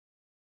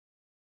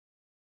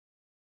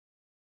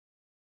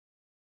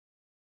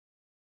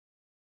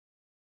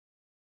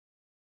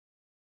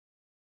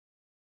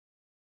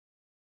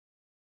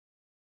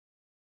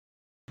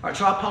All right,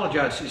 so I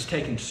apologize it's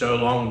taking so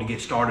long to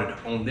get started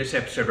on this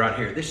episode right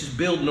here. This is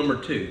build number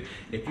 2.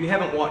 If you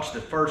haven't watched the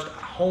first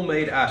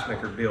homemade ice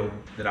maker build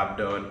that I've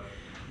done,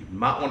 you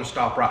might want to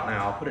stop right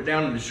now. I'll put it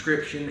down in the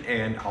description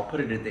and I'll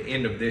put it at the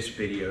end of this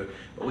video.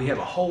 But we have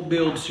a whole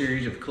build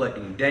series of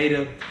collecting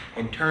data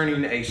and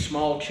turning a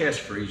small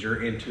chest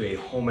freezer into a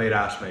homemade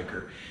ice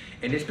maker.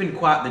 And it's been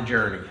quite the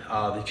journey.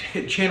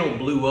 The channel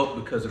blew up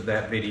because of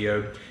that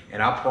video,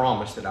 and I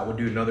promised that I would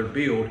do another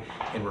build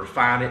and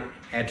refine it,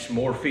 add some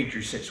more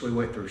features, since we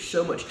went through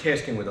so much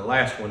testing with the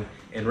last one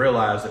and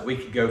realized that we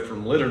could go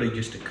from literally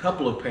just a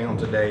couple of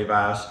pounds a day of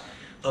ice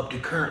up to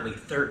currently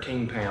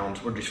 13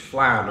 pounds. We're just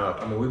flying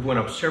up. I mean, we've went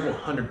up several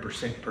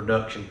 100%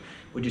 production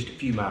with just a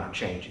few minor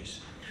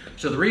changes.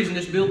 So the reason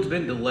this build's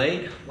been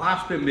delayed,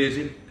 life's been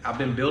busy. I've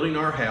been building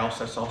our house.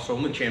 That's also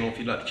on the channel if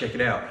you'd like to check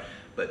it out.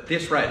 But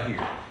this right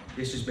here,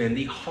 this has been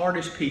the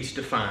hardest piece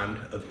to find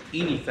of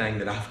anything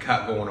that I've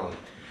got going on.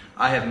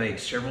 I have made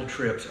several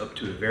trips up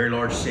to a very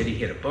large city,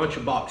 hit a bunch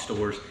of box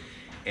stores,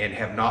 and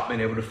have not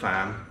been able to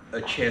find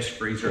a chest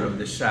freezer of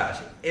this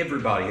size.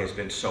 Everybody has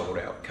been sold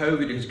out.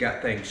 COVID has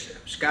got things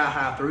sky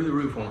high through the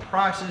roof on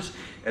prices,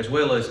 as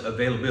well as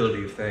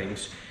availability of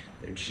things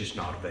that's just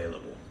not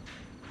available.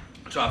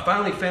 So I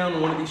finally found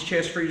one of these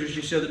chest freezers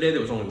just the other day.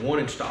 There was only one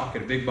in stock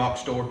at a big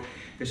box store.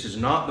 This is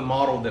not the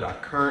model that I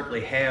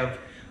currently have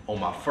on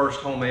my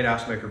first homemade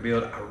ice maker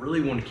build. I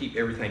really want to keep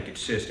everything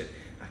consistent.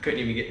 I couldn't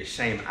even get the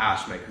same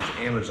ice makers.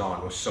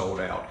 Amazon was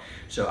sold out.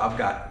 So I've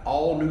got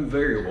all new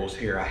variables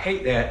here. I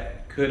hate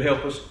that. Could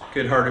help us,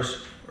 could hurt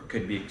us, or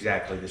could be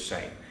exactly the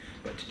same.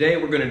 But today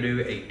we're going to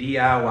do a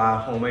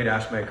DIY homemade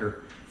ice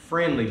maker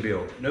friendly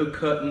build. No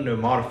cutting, no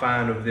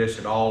modifying of this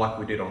at all like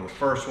we did on the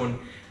first one.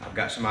 I've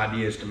got some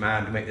ideas to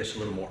mind to make this a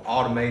little more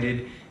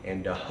automated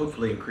and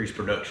hopefully increase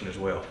production as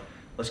well.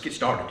 Let's get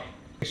started.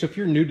 So if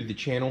you're new to the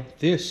channel,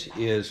 this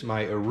is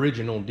my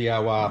original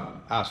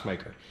DIY ice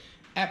maker.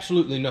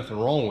 Absolutely nothing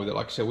wrong with it.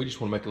 Like I said, we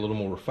just want to make a little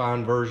more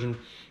refined version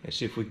and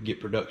see if we can get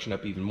production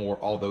up even more,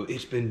 although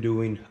it's been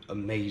doing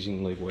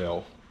amazingly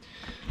well.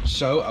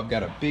 So I've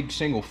got a big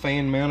single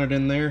fan mounted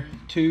in there,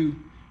 2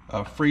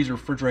 freezer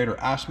refrigerator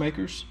ice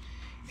makers,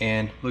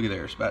 and look at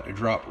there, it's about to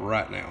drop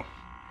right now.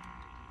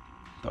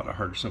 Thought I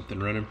heard something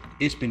running.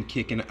 It's been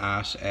kicking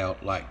ice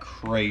out like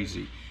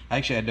crazy.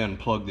 Actually, I done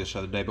plugged this the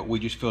other day, but we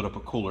just filled up a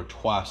cooler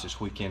twice this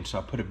weekend, so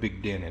I put a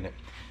big dent in it.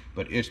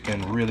 But it's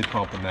been really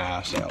pumping the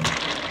ice out.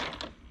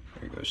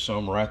 There goes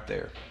some right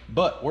there.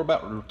 But we're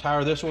about to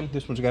retire this one.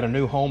 This one's got a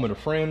new home and a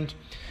friend.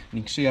 And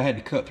you can see I had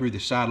to cut through the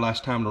side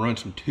last time to run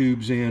some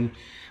tubes in.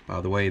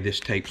 By the way,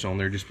 this tape's on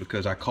there just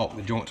because I caulked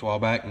the joints a while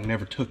back and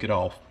never took it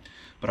off.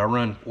 But I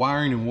run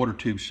wiring and water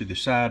tubes through the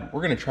side.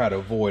 We're gonna try to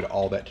avoid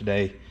all that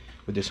today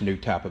with this new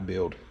type of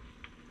build.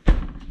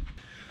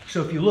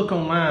 So if you look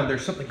online,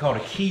 there's something called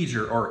a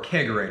keezer or a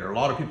kegerator. A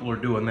lot of people are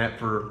doing that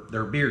for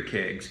their beer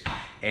kegs.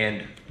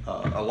 And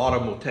a lot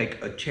of them will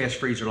take a chest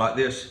freezer like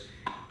this,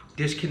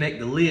 disconnect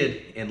the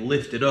lid and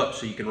lift it up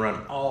so you can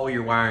run all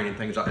your wiring and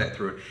things like that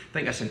through it. I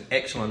think that's an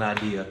excellent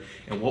idea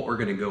and what we're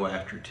gonna go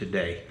after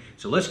today.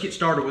 So let's get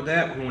started with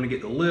that. We wanna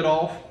get the lid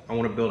off. I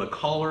wanna build a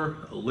collar,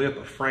 a lip,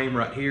 a frame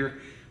right here,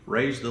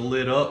 raise the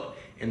lid up,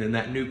 and then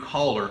that new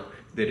collar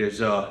that is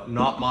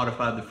not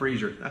modified the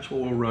freezer, that's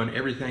what we'll run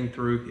everything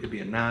through. It'll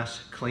be a nice,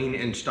 clean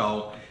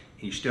install, and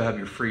you still have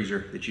your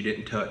freezer that you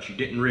didn't touch. You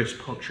didn't risk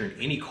puncturing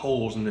any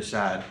holes in the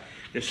side.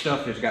 This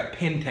stuff has got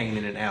pentane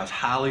in it now. It's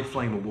highly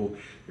flammable.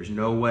 There's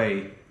no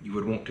way you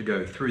would want to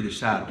go through the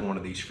side of one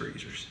of these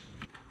freezers.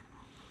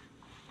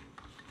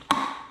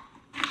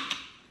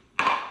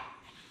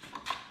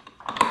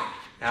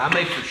 Now I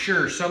made for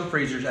sure some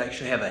freezers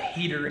actually have a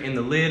heater in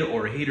the lid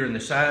or a heater in the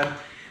side.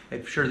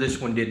 Made for sure this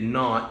one did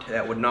not.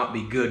 That would not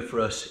be good for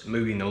us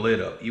moving the lid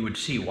up. You would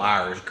see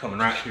wires coming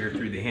right here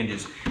through the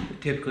hinges.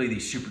 But typically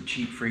these super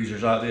cheap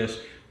freezers like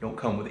this don't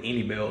come with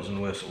any bells and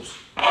whistles.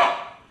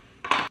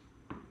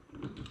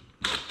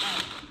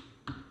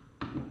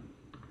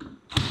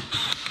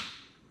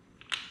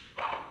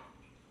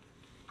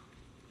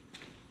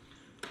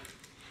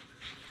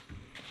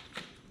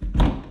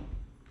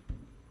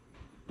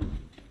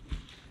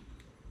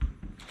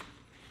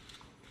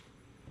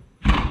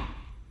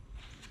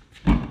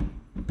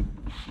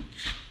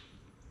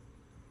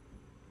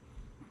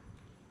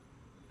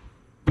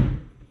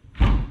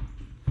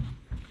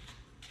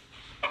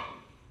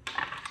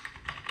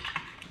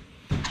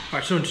 All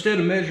right, so instead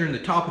of measuring the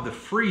top of the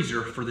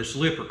freezer for this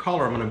lip or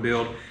collar I'm gonna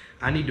build,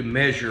 I need to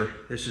measure,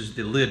 this is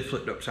the lid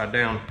flipped upside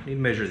down, I need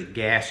to measure the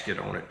gasket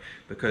on it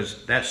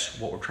because that's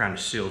what we're trying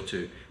to seal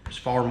to. It's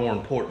far more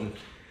important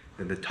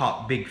than the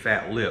top big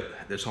fat lip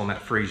that's on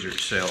that freezer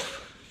itself.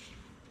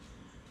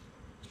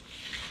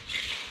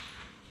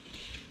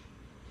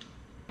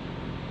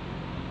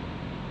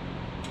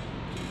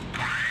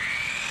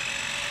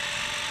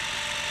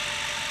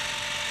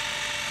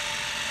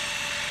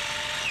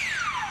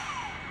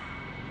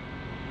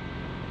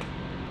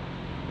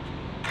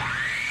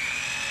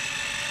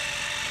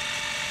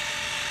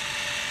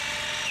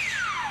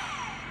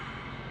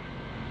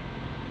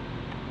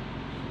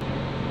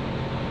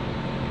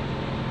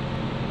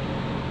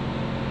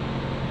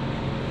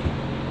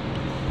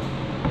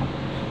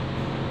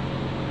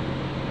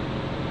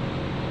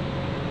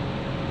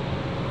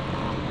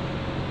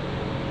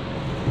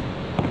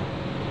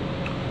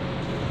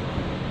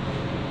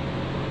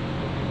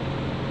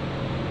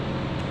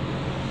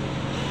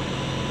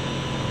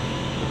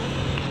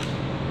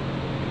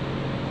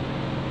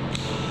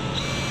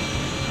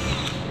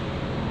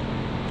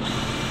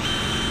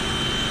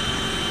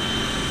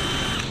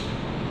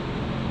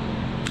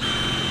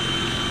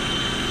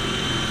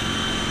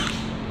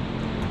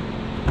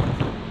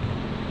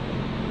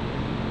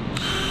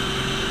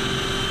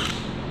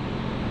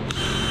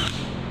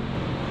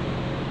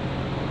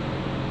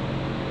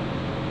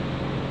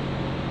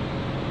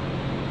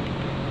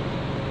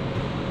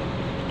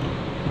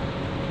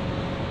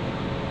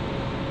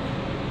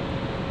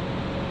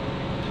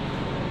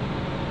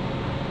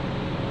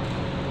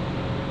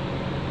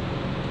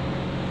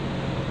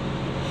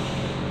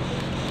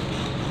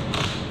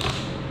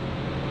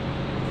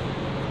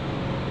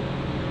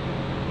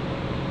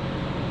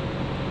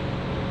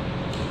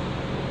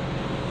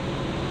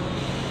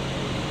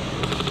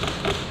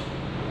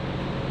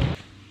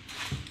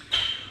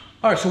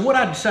 All right, so what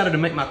I decided to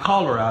make my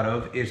collar out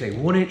of is a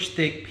 1-inch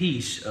thick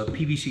piece of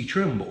PVC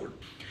trim board.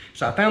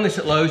 So I found this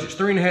at Lowe's. It's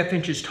 3.5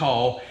 inches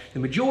tall. The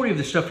majority of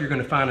the stuff you're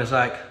gonna find is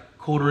like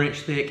 1/4 inch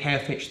thick,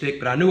 1/2 inch thick,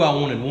 but I knew I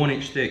wanted 1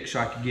 inch thick so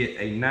I could get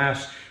a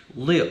nice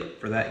lip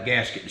for that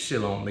gasket to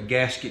seal on. The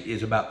gasket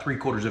is about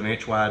 3/4 of an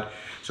inch wide,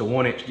 so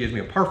 1 inch gives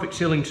me a perfect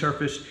sealing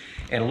surface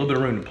and a little bit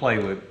of room to play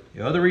with.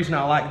 The other reason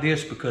I like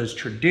this, because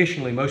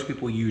traditionally most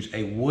people use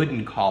a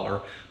wooden collar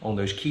on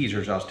those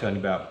keezers I was telling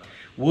you about.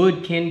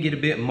 Wood can get a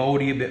bit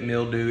moldy, a bit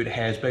mildewed. It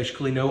has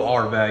basically no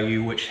R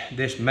value, which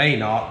this may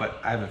not, but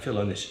I have a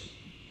feeling this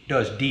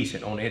does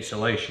decent on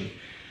insulation.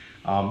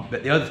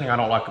 But the other thing I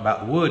don't like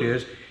about the wood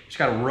is it's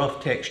got a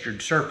rough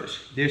textured surface.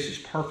 This is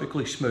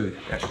perfectly smooth.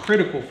 That's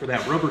critical for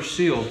that rubber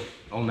seal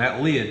on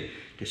that lid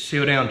to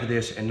seal down to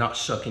this and not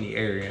suck any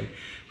air in.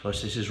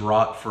 Plus this is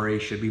rot free,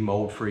 should be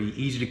mold free,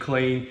 easy to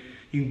clean.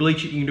 You can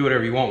bleach it, you can do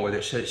whatever you want with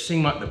it. So it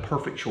seemed like the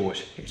perfect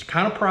choice. It's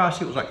kind of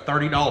pricey. It was like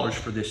 $30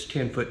 for this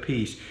 10-foot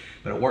piece,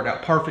 but it worked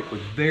out perfect with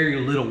very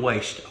little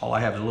waste. All I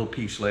have is a little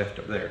piece left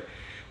up there.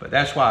 But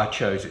that's why I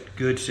chose it.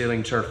 Good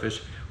sealing surface,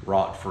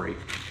 rot free.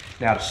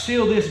 Now to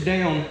seal this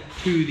down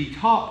to the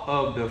top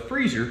of the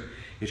freezer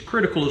is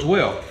critical as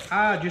well.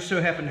 I just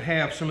so happen to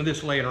have some of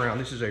this laying around.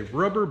 This is a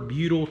rubber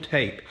butyl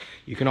tape.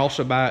 You can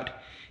also buy it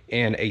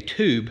in a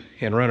tube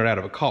and run it out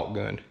of a caulk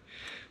gun.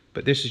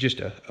 But this is just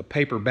a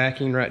paper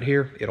backing right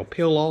here. It'll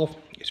peel off.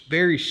 It's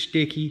very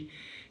sticky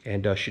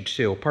and should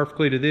seal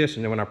perfectly to this.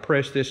 And then when I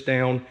press this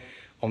down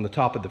on the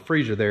top of the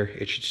freezer there,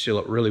 it should seal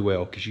it really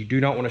well, because you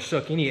do not want to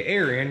suck any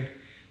air in.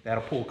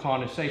 That'll pull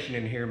condensation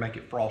in here and make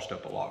it frost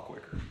up a lot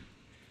quicker.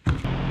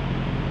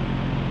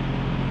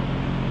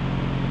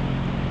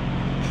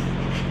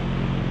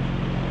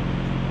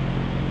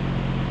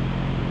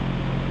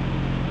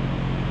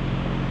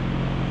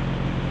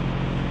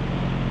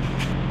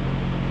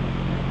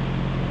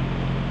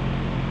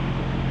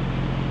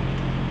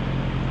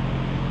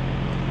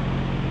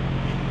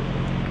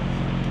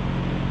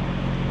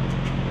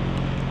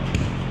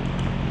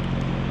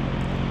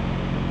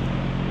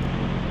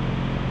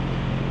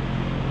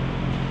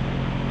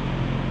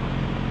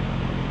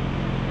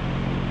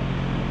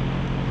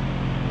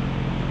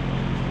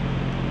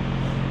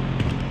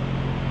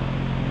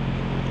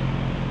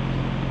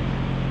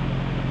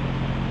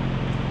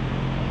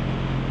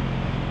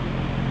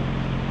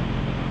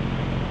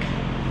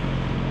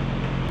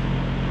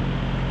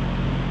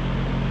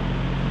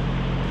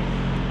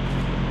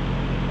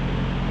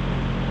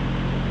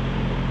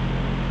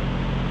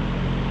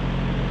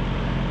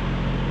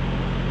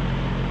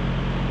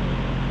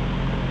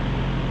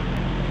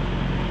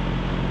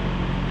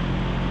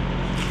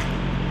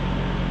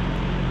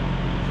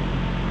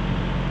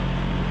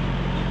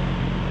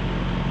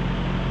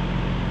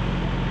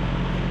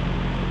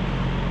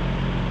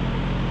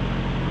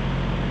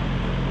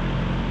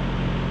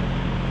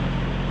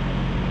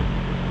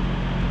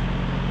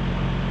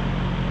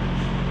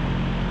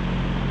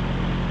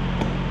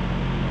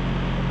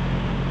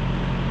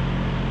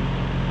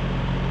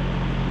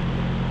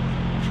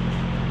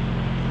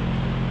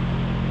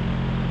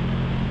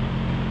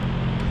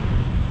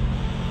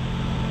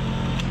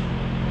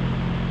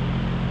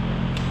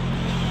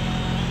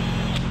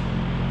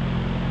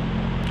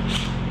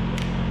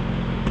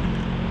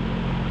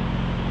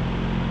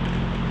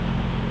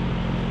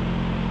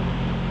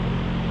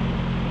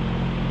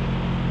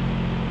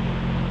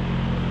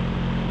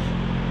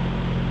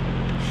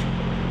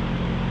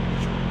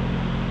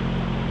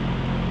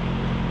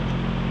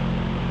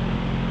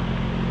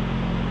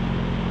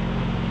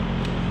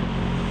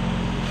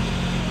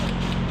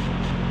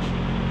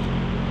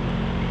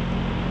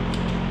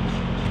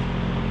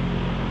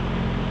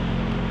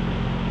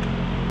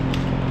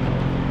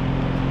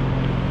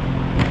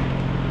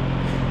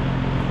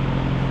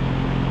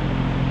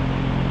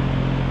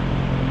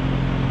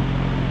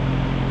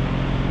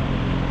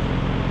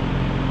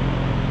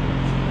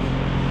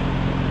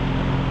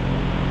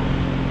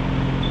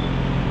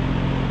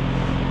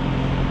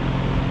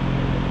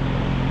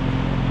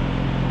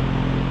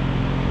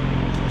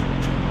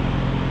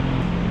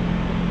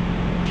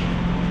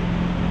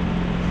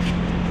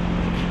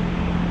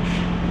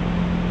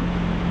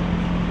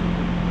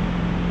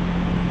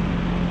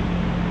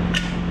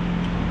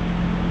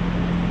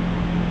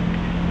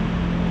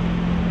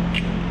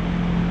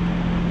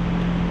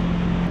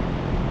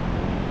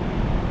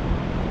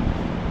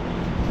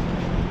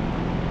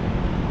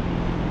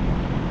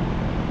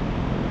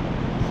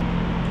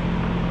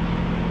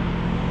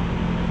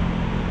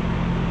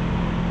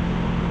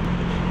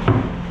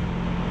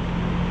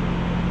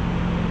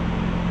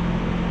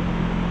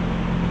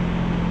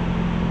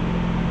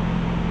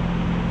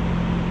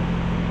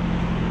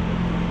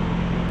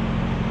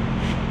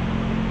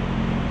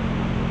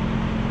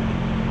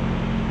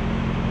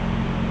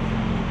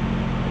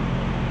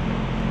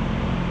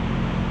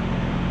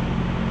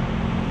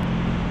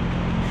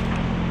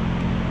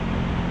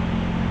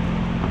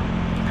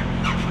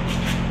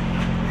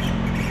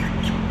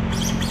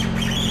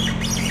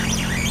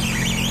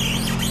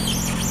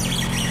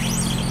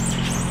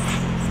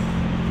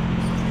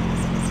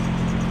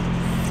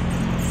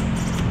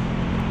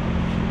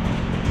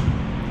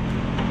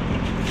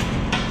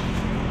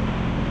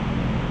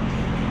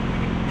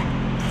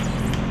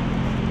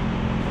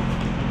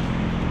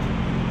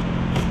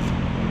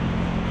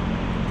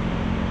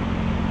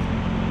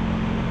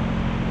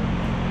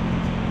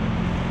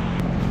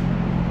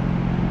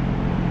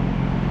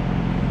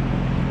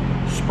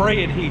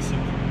 spray adhesive.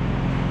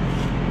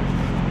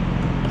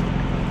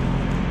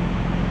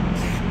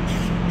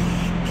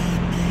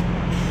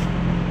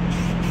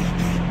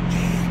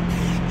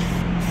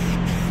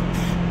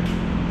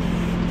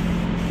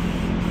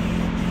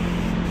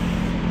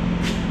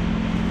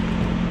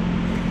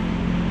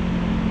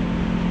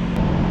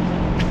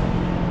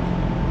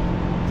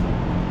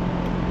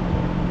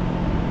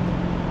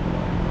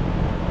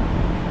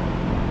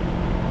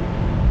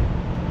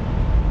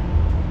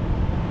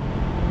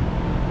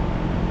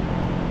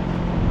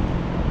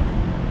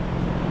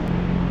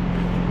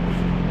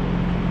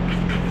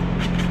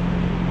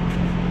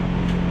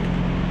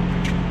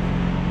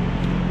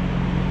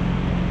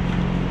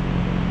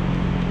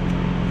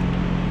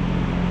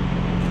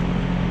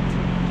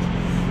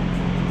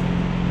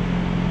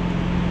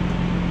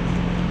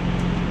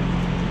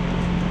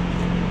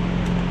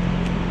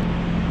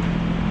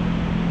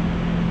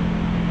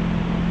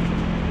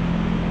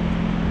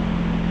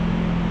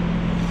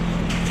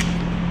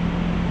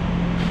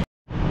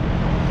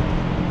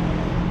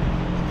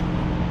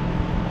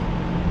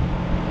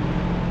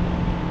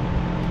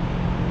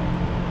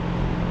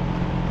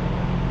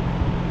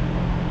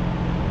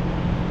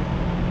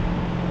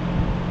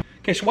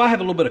 Okay, so while I have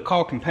a little bit of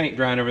caulk and paint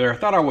drying over there, I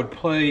thought I would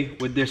play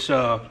with this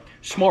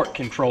smart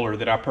controller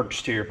that I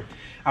purchased here.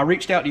 I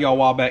reached out to y'all a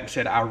while back and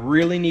said I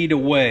really need a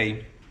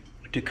way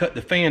to cut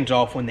the fans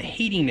off when the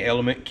heating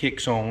element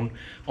kicks on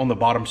the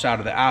bottom side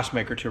of the ice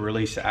maker to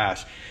release the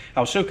ice.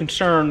 I was so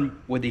concerned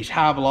with these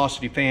high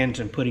velocity fans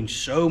and putting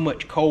so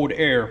much cold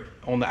air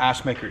on the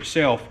ice maker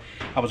itself,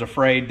 I was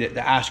afraid that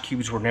the ice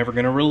cubes were never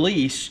going to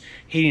release,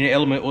 heating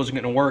element wasn't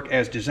going to work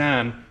as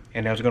designed,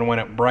 and I was going to wind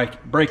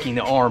up breaking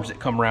the arms that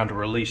come around to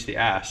release the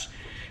ice.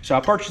 So I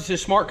purchased this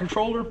smart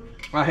controller.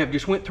 I have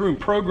just went through and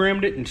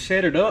programmed it and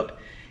set it up.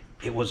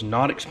 It was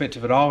not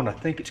expensive at all, and I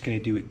think it's going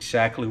to do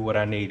exactly what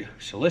I need.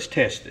 So let's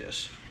test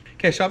this.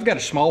 Okay, so I've got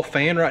a small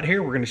fan right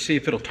here. We're going to see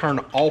if it'll turn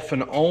off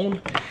and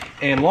on.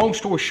 And long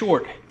story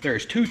short,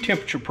 there's two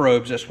temperature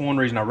probes. That's one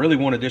reason I really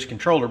wanted this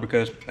controller,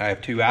 because I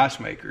have two ice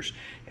makers,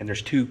 and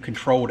there's two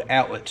controlled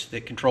outlets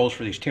that controls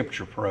for these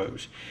temperature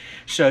probes.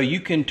 So you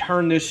can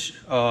turn this,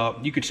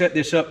 you can set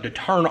this up to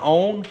turn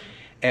on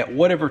at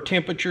whatever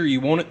temperature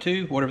you want it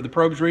to, whatever the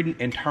probe's reading,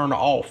 and turn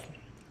off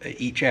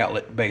each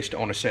outlet based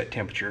on a set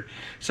temperature.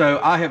 So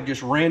I have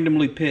just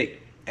randomly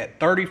picked at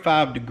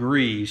 35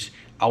 degrees,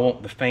 I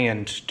want the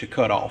fans to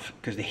cut off,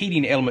 because the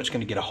heating element's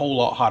going to get a whole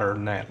lot hotter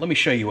than that. Let me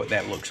show you what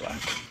that looks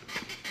like.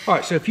 All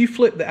right, so if you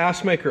flip the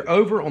ice maker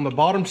over on the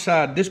bottom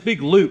side, this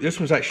big loop, this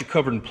one's actually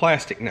covered in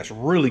plastic, and that's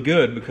really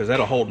good because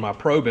that'll hold my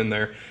probe in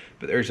there.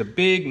 But there's a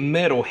big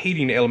metal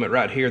heating element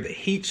right here that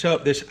heats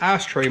up this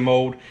ice tray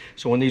mold,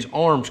 so when these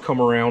arms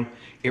come around,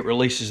 it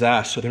releases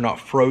ice so they're not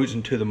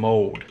frozen to the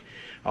mold.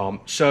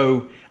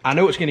 So I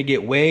know it's going to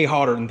get way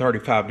hotter than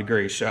 35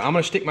 degrees. So I'm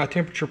going to stick my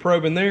temperature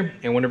probe in there,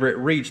 and whenever it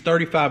reads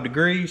 35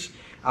 degrees,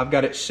 I've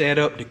got it set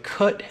up to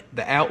cut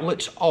the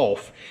outlets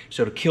off,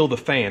 so to kill the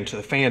fan, so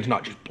the fan's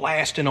not just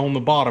blasting on the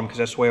bottom, because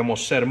that's the way I'm going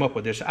to set them up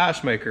with this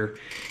ice maker,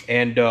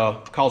 and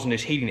causing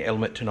this heating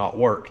element to not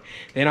work.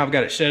 Then I've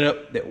got it set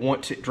up that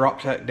once it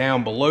drops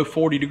down below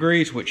 40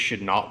 degrees, which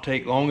should not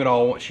take long at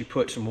all, once you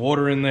put some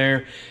water in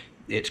there,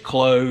 it's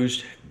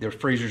closed. The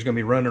freezer's going to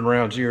be running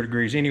around 0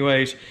 degrees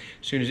anyways. As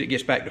soon as it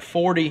gets back to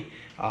 40,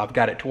 I've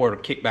got it to where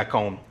it'll kick back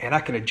on. And I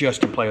can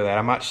adjust and play with that.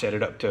 I might set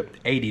it up to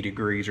 80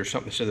 degrees or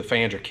something so the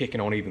fans are kicking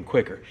on even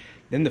quicker.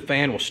 Then the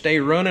fan will stay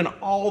running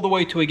all the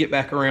way till we get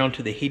back around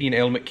to the heating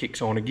element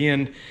kicks on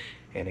again.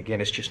 And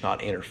again, it's just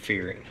not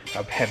interfering.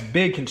 I've had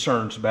big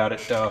concerns about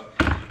it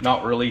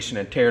not releasing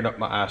and tearing up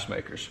my ice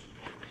makers.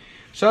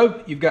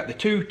 So you've got the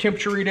two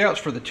temperature readouts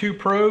for the two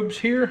probes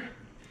here.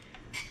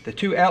 The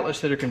two outlets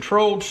that are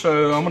controlled.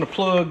 So I'm going to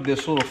plug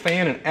this little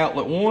fan in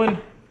outlet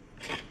 1.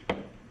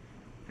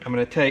 I'm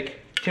going to take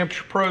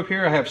temperature probe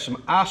here. I have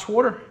some ice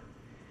water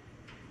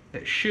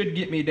that should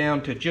get me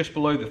down to just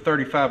below the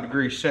 35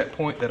 degree set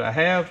point that I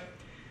have.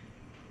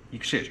 You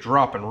can see it's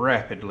dropping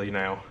rapidly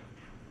now.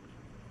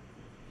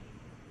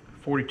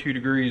 42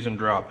 degrees and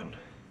dropping.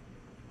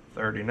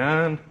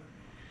 39.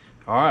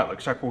 All right,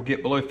 looks like we'll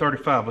get below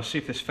 35. Let's see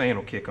if this fan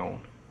will kick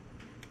on.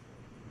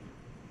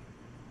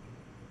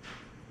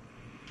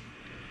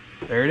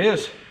 There it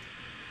is.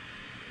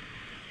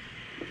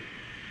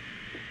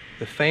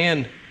 The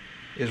fan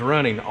is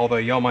running, although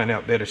y'all might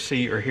not be able to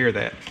see or hear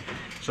that.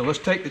 So let's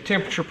take the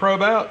temperature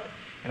probe out,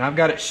 and I've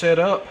got it set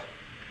up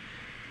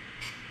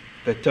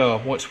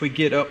that once we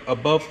get up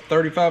above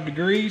 35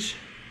 degrees,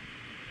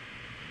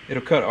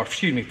 it'll cut, or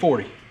excuse me,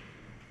 40.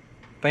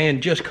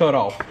 Fan just cut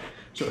off,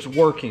 so it's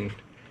working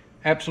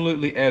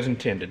absolutely as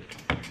intended.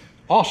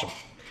 Awesome.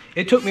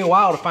 It took me a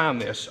while to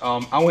find this.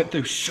 I went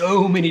through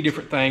so many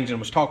different things and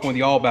was talking with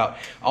y'all about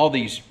all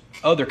these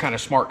other kind of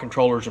smart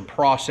controllers and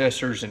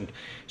processors and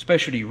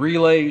specialty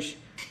relays.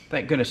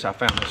 Thank goodness I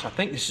found this. I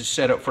think this is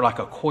set up for like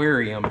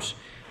aquariums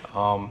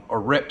or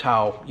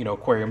reptile,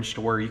 aquariums,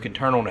 to where you can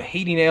turn on a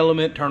heating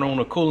element, turn on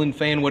a cooling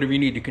fan, whatever you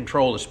need to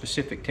control a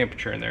specific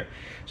temperature in there.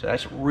 So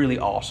that's really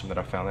awesome that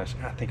I found this.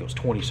 I think it was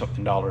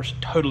 $20-something.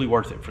 Totally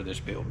worth it for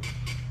this build.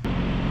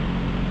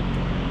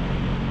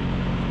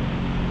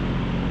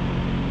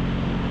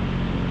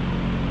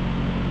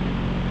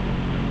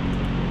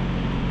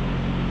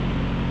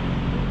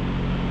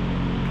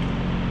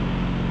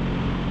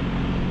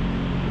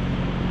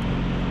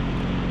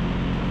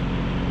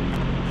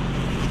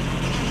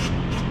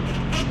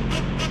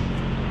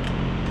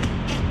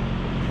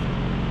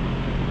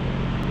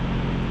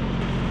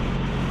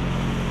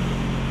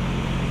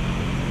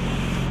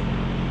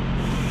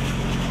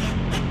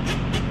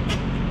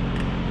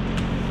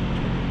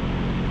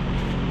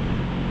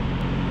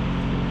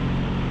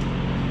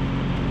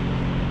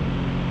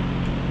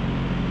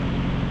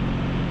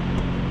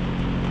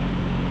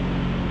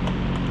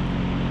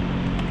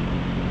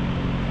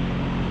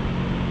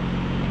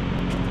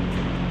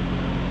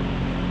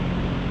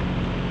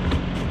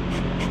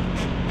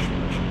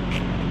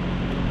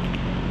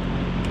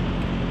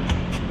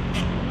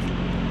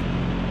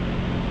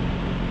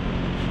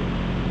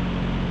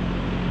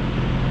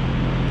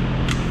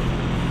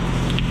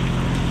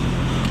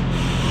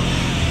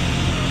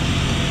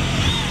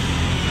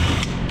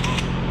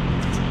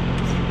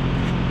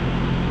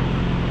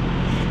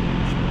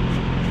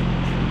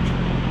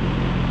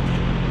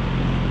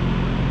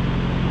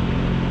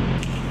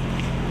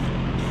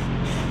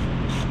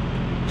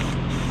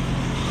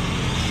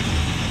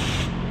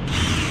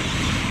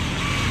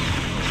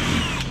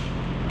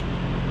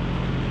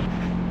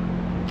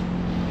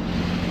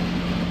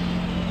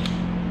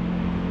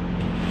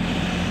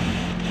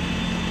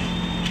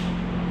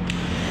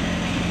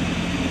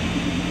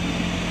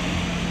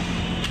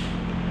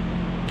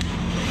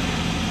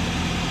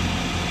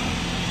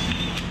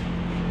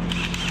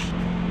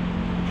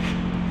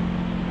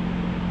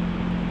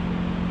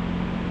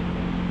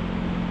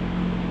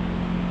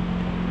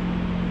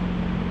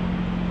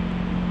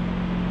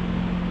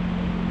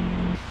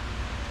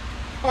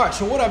 All right,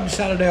 so what I've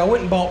decided to do, I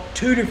went and bought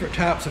 2 different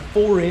types of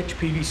 4-inch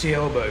PVC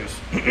elbows.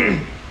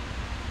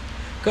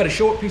 Cut a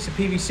short piece of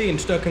PVC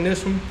and stuck in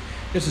this one.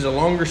 This is a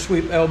longer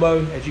sweep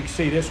elbow. As you can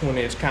see, this one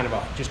is kind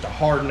of just a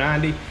hard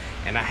 90.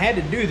 And I had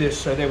to do this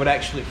so they would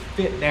actually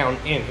fit down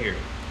in here.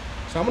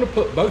 So I'm gonna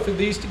put both of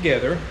these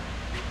together.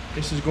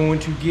 This is going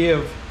to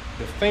give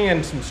the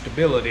fan some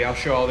stability. I'll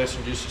show all this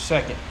in just a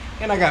second.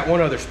 And I got one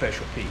other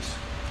special piece.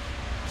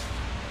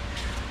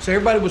 So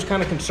everybody was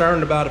kind of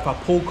concerned about if I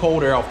pull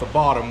cold air off the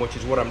bottom, which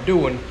is what I'm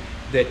doing,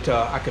 that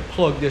I could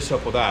plug this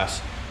up with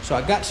ice. So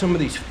I got some of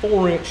these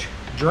 4-inch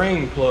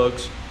drain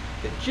plugs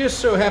that just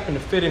so happen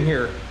to fit in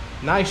here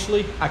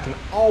nicely. I can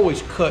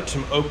always cut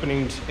some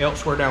openings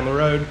elsewhere down the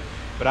road,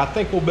 but I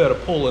think we'll be able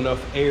to pull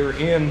enough air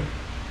in,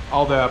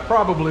 although I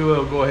probably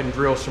will go ahead and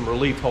drill some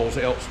relief holes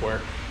elsewhere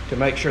to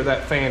make sure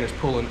that fan is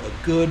pulling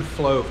a good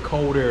flow of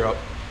cold air up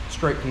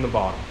straight from the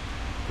bottom.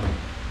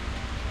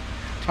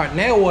 All right,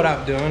 now what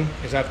I've done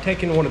is I've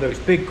taken one of those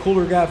big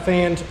cooler guy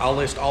fans, I'll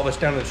list all this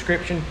down in the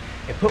description,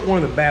 and put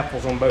one of the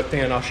baffles on both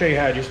ends. I'll show you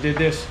how I just did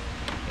this.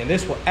 And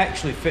this will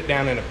actually fit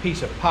down in a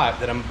piece of pipe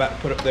that I'm about to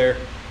put up there.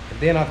 And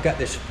then I've got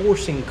this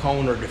forcing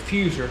cone or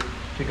diffuser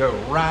to go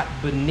right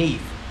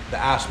beneath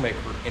the ice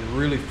maker and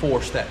really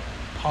force that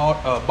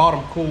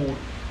bottom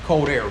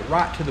cold air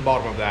right to the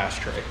bottom of the ice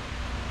tray.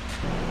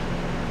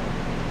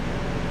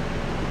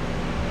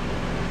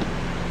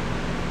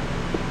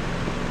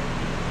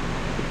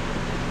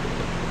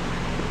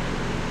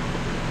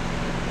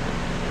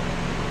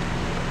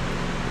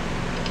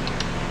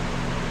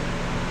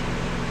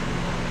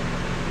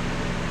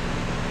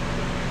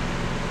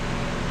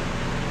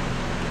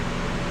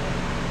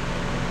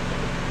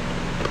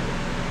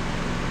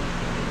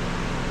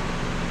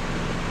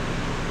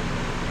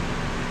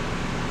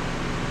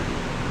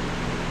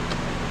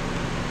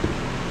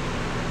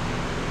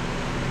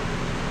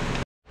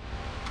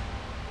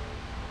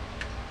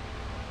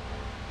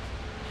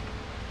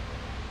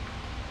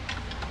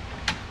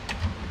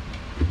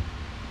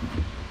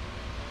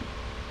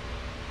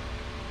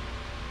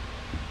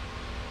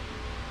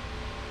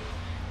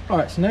 All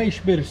right, so now you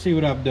should be able to see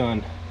what I've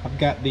done. I've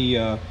got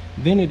the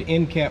vented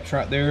end caps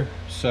right there,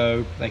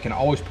 so they can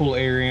always pull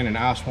air in and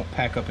ice won't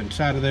pack up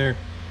inside of there.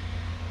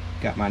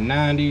 Got my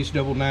 90s,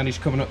 double 90s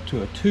coming up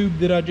to a tube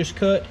that I just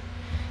cut.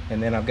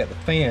 And then I've got the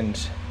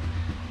fans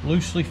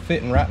loosely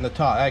fitting right in the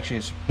top. Actually,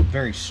 it's a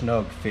very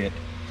snug fit.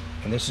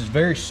 And this is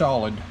very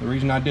solid. The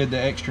reason I did the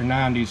extra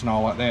 90s and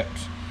all like that,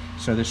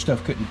 so this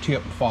stuff couldn't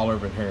tip and fall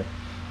over in here.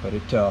 But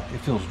it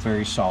feels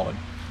very solid.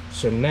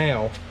 So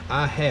now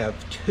I have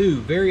 2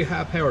 very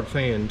high powered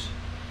fans,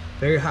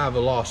 very high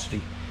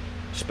velocity,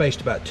 spaced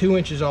about 2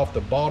 inches off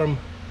the bottom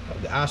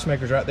of the ice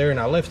makers right there, and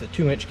I left the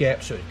 2-inch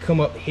gap so it come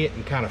up, hit,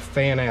 and kind of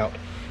fan out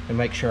and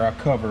make sure I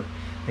cover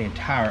the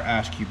entire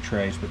ice cube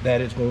trays. But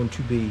that is going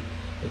to be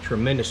a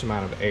tremendous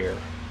amount of air.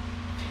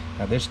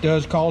 Now this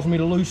does cause me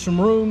to lose some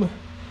room,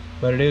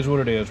 but it is what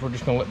it is. We're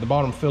just gonna let the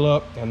bottom fill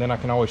up, and then I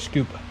can always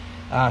scoop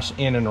ice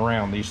in and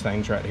around these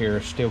things right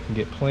here. Still can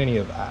get plenty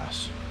of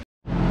ice.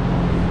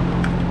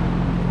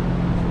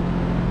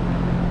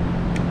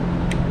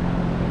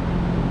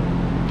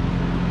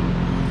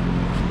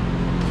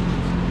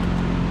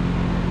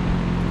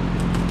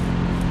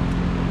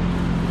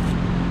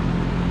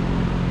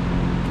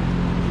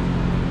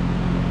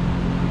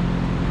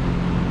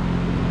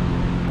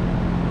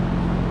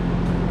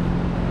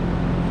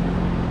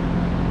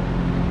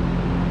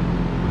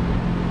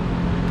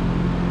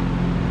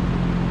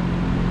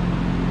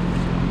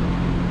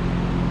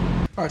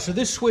 All right, so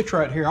this switch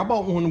right here, I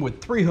bought one with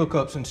 3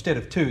 hookups instead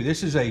of 2.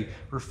 This is a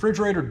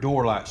refrigerator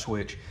door light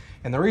switch.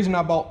 And the reason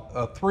I bought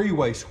a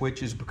 3-way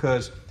switch is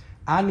because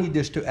I need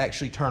this to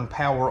actually turn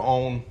power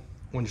on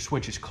when the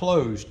switch is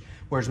closed,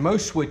 whereas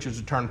most switches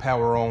will turn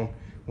power on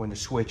when the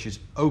switch is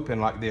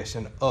open like this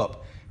and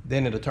up.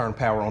 Then it'll turn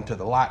power on to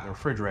the light in the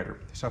refrigerator.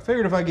 So I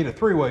figured if I get a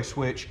 3-way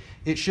switch,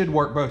 it should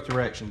work both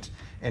directions.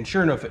 And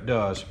sure enough, it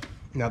does.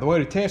 Now the way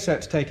to test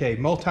that is take a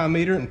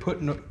multimeter and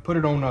put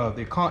it on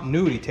the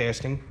continuity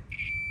testing.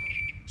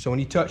 So when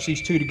you touch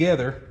these 2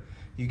 together,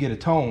 you get a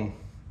tone.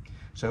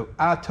 So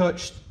I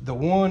touched the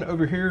one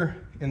over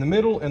here in the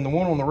middle and the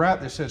one on the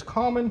right that says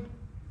common.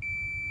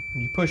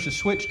 When you push the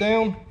switch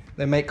down,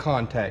 they make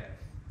contact.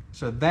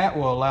 So that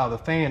will allow the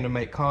fan to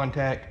make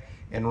contact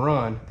and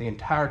run the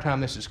entire time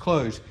this is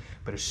closed.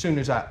 But as soon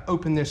as I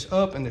open this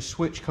up and the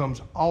switch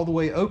comes all the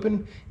way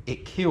open,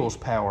 it kills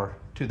power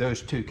to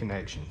those 2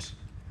 connections.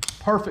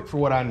 Perfect for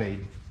what I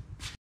need.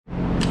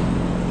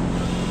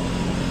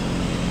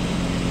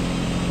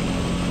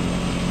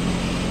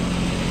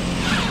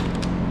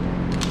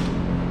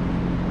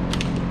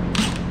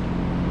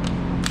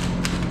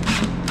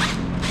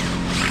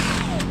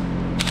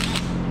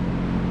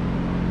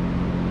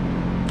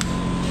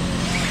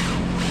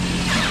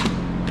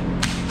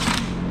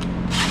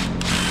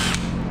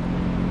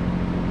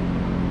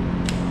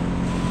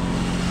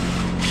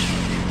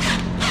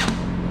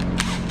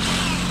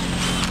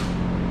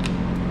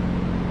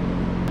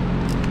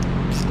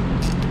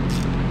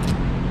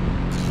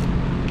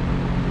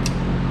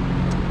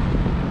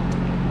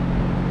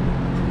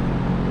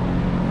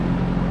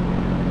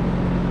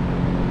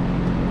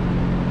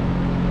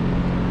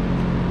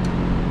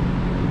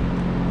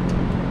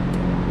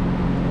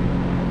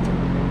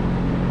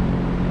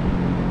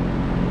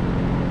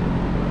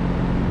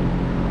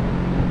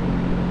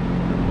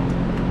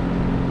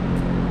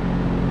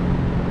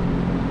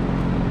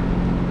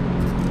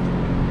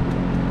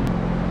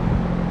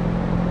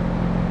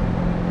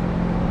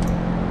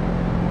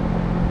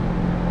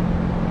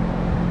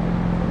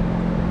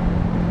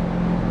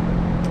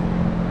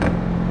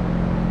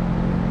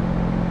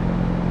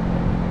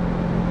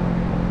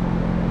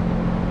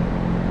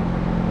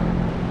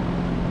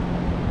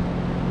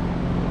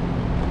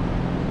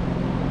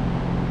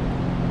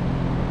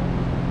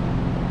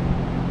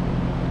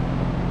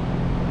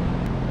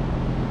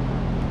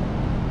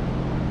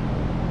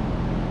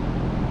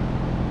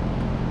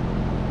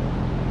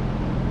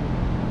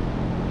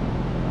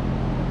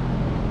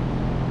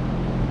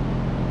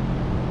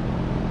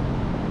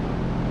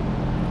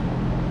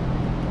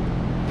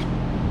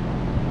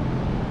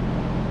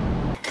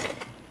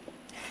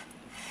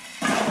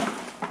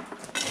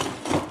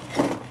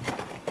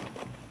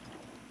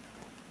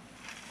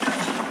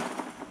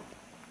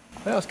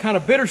 Well, it's kind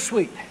of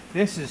bittersweet.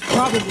 This is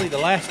probably the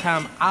last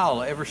time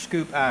I'll ever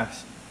scoop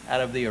ice out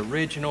of the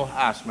original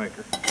ice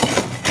maker.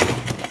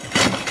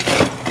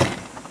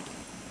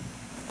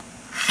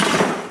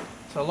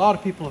 So a lot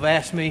of people have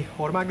asked me,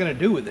 what am I going to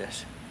do with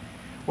this?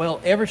 Well,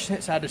 ever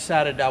since I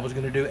decided I was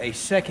going to do a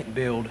second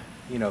build,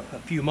 a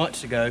few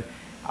months ago,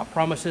 I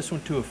promised this one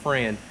to a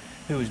friend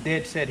who was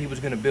dead set he was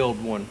going to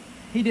build one.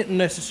 He didn't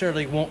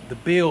necessarily want the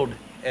build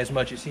as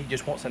much as he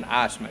just wants an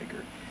ice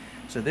maker.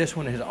 So this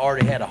one has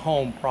already had a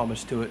home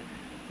promised to it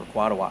for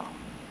quite a while.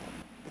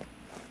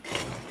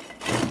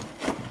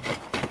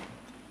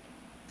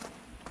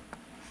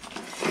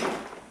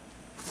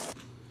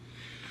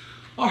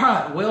 All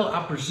right, well,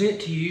 I present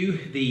to you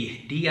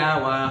the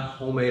DIY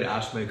homemade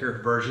ice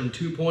maker version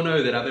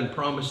 2.0 that I've been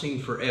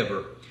promising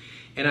forever.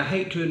 And I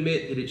hate to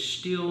admit that it's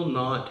still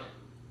not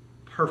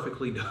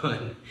perfectly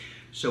done.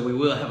 So we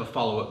will have a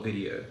follow-up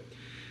video.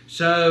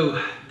 So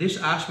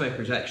this ice maker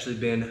has actually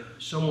been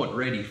somewhat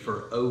ready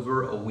for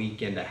over a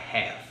week and a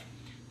half.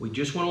 We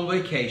just went on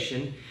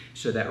vacation,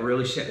 so that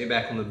really set me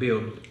back on the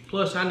build.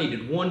 Plus I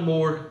needed one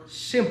more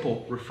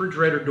simple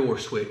refrigerator door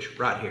switch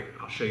right here.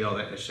 I'll show you all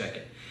that in a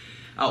second.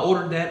 I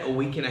ordered that a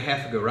week and a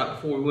half ago, right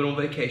before we went on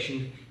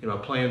vacation, and my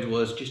plans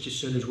was just as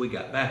soon as we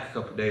got back a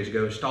couple of days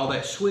ago, install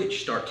that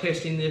switch, start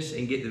testing this,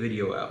 and get the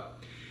video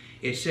out.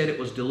 It said it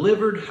was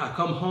delivered. I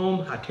come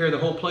home, I tear the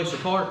whole place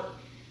apart.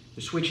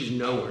 The switch is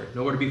nowhere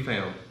to be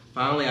found.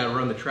 Finally, I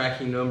run the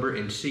tracking number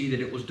and see that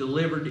it was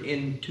delivered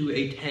into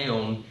a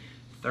town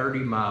 30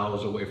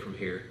 miles away from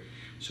here.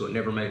 So it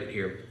never made it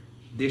here.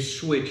 This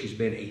switch has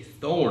been a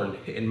thorn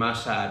in my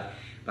side.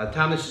 By the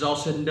time this is all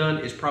said and done,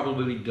 it's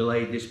probably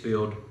delayed this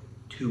build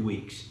 2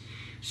 weeks.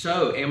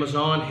 So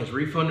Amazon has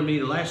refunded me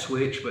the last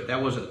switch, but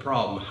that wasn't the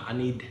problem. I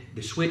need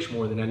the switch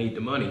more than I need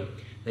the money.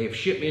 They have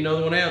shipped me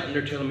another one out, and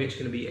they're telling me it's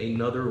going to be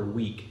another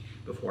week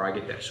before I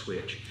get that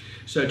switch.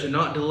 So to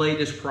not delay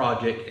this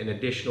project an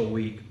additional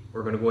week,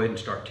 we're going to go ahead and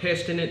start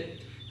testing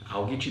it.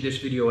 I'll get you this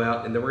video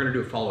out, and then we're going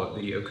to do a follow-up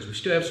video because we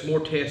still have some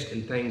more tests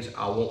and things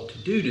I want to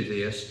do to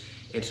this,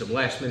 and some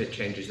last-minute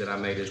changes that I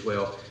made as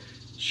well.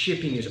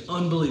 Shipping is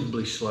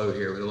unbelievably slow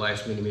here over the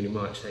last many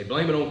months. They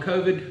blame it on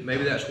COVID.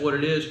 Maybe that's what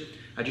it is.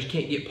 I just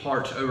can't get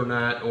parts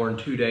overnight or in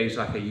 2 days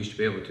like I used to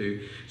be able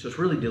to. So it's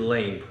really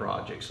delaying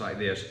projects like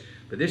this.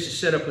 But this is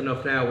set up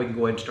enough now we can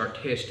go ahead and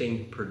start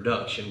testing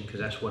production because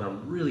that's what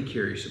I'm really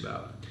curious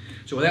about.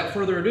 So without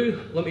further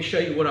ado, let me show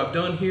you what I've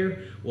done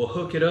here. We'll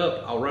hook it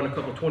up. I'll run a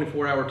couple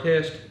 24-hour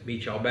tests.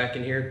 Meet y'all back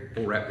in here.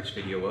 We'll wrap this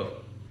video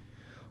up.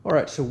 All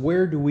right, so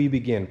where do we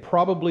begin?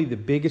 Probably the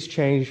biggest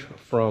change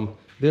from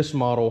this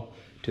model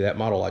to that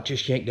model I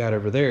just yanked out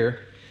over there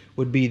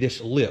would be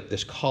this lip,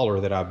 this collar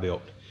that I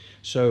built.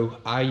 So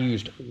I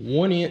used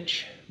 1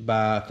 inch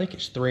by, I think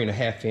it's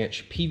 3.5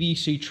 inch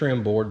PVC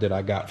trim board that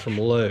I got from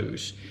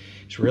Lowe's.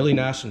 It's really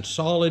nice and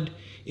solid.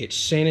 It's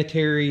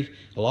sanitary.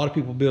 A lot of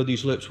people build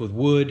these lips with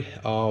wood.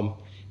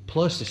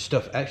 Plus this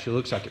stuff actually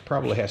looks like it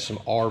probably has some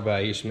R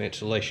value, some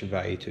insulation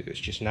value to it. It's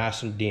just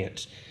nice and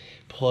dense.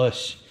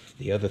 Plus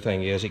the other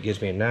thing is it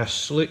gives me a nice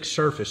slick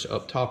surface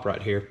up top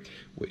right here,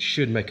 which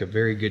should make a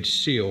very good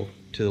seal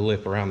to the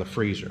lip around the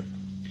freezer.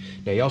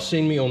 Now y'all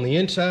seen me on the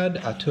inside.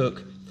 I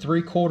took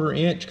 3/4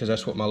 inch, because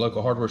that's what my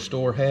local hardware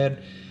store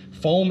had,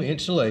 foam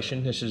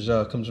insulation. This is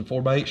comes in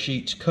 4x8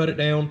 sheets. Cut it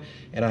down,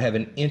 and I have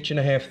 1.5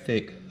 inches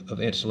thick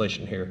of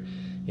insulation here.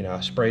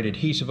 I sprayed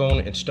adhesive on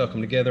it and stuck them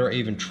together. I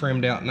even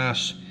trimmed out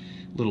nice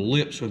little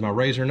lips with my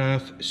razor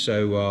knife,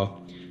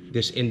 so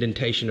this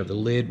indentation of the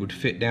lid would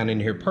fit down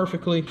in here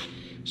perfectly.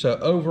 So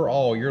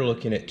overall, you're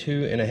looking at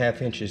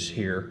 2.5 inches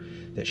here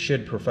that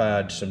should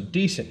provide some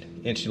decent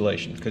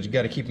insulation, because you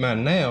got to keep in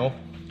mind now,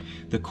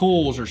 the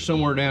coils are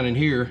somewhere down in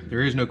here.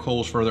 There is no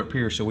coils further up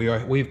here, so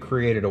we've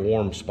created a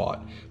warm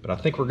spot. But I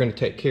think we're going to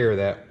take care of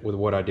that with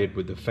what I did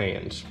with the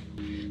fans.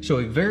 So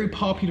a very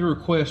popular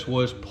request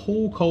was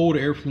pull cold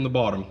air from the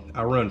bottom.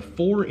 I run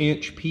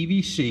 4-inch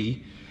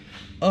PVC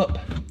up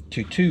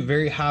to 2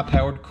 very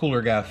high-powered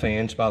Cooler Guy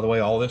fans. By the way,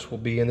 all this will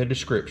be in the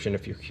description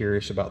if you're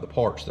curious about the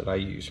parts that I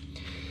use.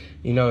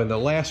 In the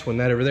last one,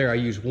 that over there, I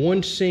used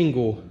 1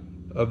 single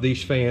of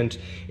these fans,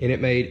 and it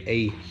made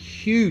a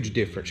huge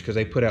difference because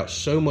they put out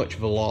so much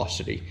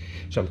velocity.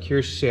 So I'm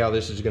curious to see how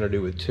this is going to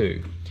do with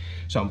 2.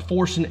 So I'm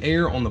forcing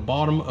air on the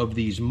bottom of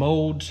these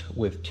molds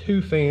with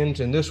 2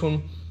 fans in this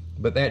one,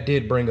 but that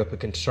did bring up a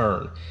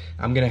concern.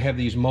 I'm going to have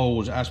these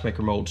molds, ice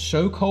maker molds,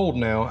 so cold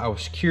now, I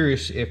was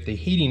curious if the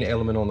heating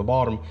element on the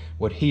bottom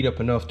would heat up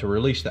enough to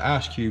release the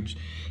ice cubes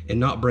and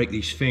not break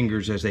these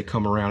fingers as they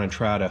come around and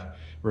try to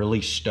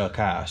release stuck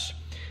ice.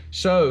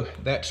 So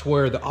that's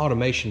where the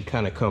automation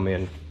kind of come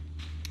in.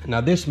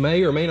 Now this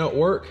may or may not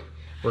work.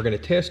 We're going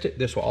to test it.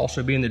 This will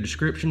also be in the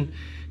description.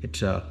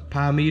 It's a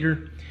pi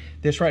meter.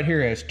 This right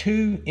here has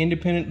 2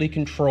 independently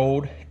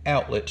controlled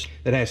outlets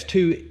that has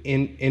 2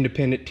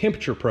 independent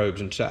temperature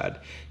probes inside.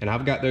 And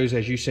I've got those,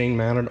 as you've seen,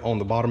 mounted on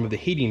the bottom of the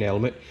heating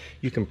element.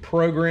 You can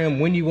program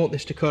when you want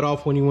this to cut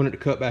off, when you want it to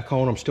cut back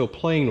on. I'm still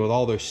playing with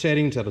all those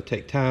settings. That'll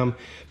take time.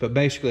 But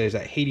basically, as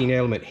that heating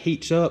element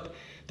heats up,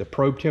 the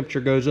probe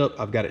temperature goes up,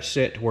 I've got it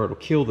set to where it'll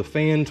kill the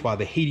fans while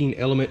the heating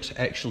element's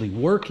actually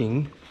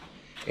working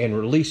and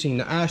releasing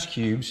the ice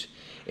cubes.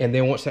 And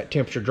then once that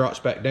temperature drops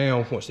back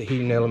down, once the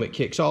heating element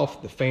kicks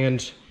off, the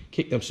fans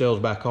kick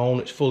themselves back on.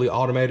 It's fully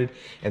automated,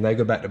 and they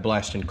go back to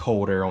blasting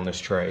cold air on this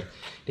tray.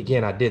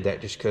 Again, I did that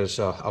just because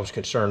I was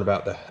concerned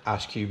about the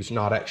ice cubes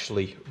not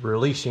actually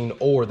releasing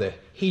or the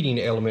heating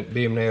element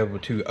being able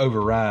to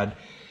override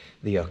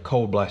the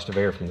cold blast of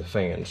air from the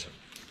fans.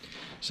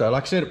 So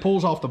like I said, it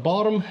pulls off the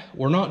bottom.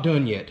 We're not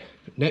done yet.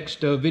 Next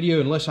video,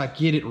 unless I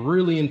get it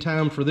really in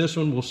time for this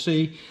one, we'll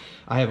see.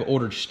 I have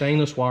ordered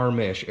stainless wire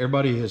mesh.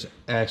 Everybody has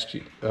asked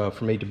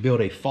for me to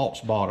build a false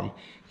bottom.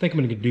 I think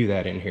I'm gonna do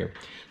that in here.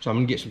 So I'm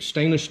gonna get some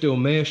stainless steel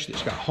mesh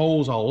that's got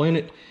holes all in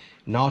it,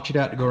 notch it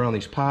out to go around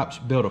these pipes,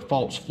 build a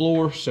false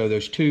floor so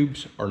those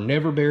tubes are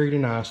never buried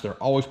in ice. They're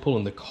always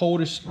pulling the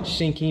coldest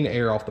sinking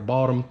air off the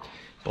bottom,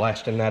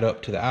 blasting that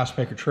up to the ice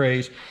maker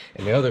trays.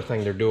 And the other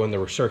thing they're doing, they're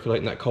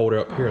recirculating that cold air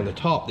up here in the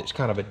top that's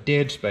kind of a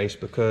dead space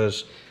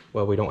because,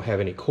 well, we don't have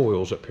any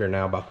coils up here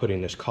now by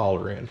putting this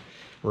collar in.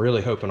 We're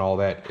really hoping all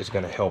that is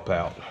gonna help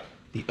out.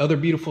 The other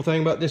beautiful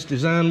thing about this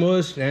design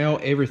was now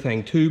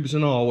everything, tubes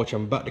and all, which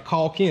I'm about to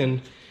caulk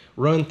in,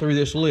 run through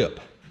this lip.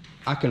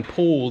 I can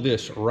pull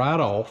this right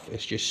off.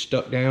 It's just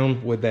stuck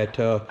down with that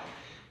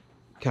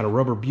kind of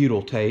rubber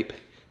butyl tape.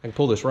 I can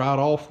pull this right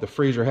off. The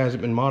freezer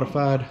hasn't been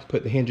modified.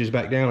 Put the hinges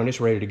back down and it's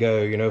ready to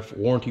go, you know, for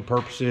warranty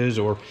purposes,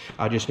 or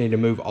I just need to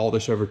move all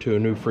this over to a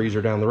new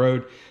freezer down the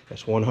road.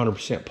 That's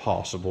 100%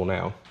 possible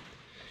now.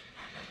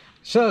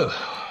 So,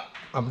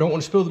 I don't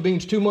want to spill the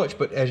beans too much,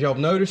 but as y'all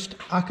noticed,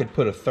 I could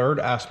put a third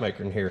ice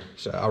maker in here.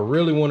 So I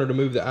really wanted to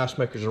move the ice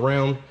makers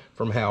around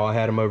from how I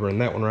had them over in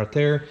that one right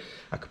there.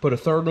 I could put a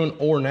third one,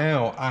 or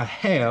now I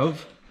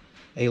have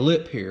a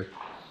lip here.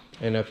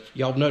 And if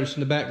y'all noticed in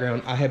the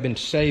background, I have been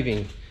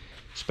saving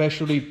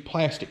specialty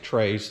plastic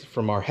trays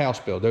from our house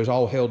build. Those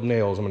all held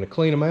nails. I'm going to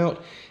clean them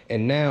out,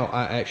 and now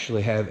I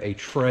actually have a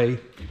tray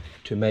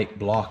to make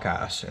block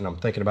ice, and I'm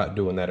thinking about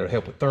doing that. It'll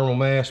help with thermal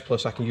mass,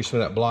 plus I can use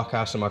some of that block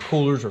ice in my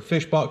coolers or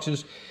fish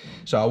boxes.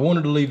 So I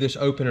wanted to leave this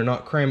open and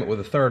not cram it with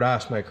a third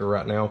ice maker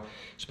right now,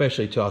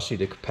 especially till I see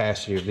the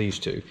capacity of these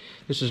two.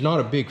 This is not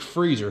a big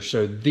freezer,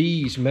 so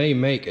these may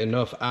make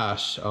enough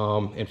ice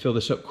and fill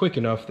this up quick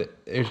enough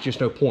that there's just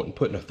no point in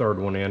putting a third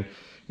one in.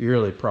 You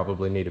really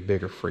probably need a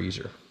bigger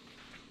freezer.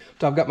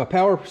 So I've got my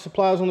power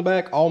supplies on the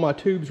back, all my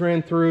tubes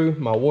ran through,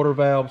 my water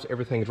valves,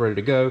 everything's ready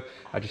to go.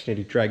 I just need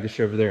to drag this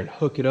over there and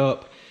hook it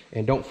up.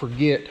 And don't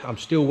forget, I'm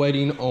still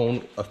waiting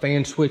on a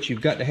fan switch. You've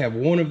got to have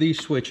one of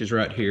these switches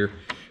right here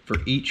for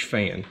each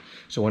fan.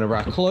 So whenever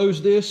I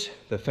close this,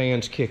 the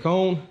fans kick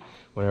on.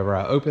 Whenever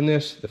I open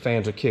this, the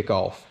fans will kick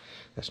off.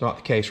 That's not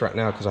the case right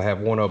now because I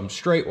have one of them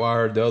straight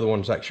wired. The other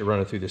one's actually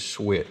running through this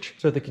switch.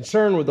 So the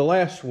concern with the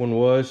last one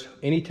was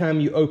anytime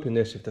you open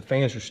this, if the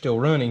fans are still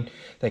running,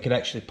 they could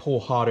actually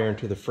pull hot air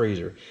into the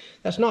freezer.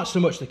 That's not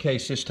so much the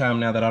case this time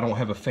now that I don't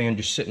have a fan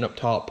just sitting up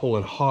top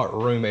pulling hot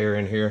room air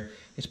in here.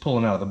 It's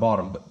pulling out of the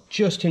bottom. But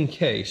just in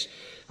case,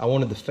 I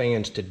wanted the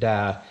fans to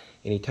die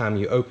anytime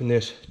you open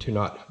this to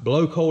not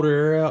blow cold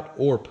air out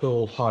or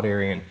pull hot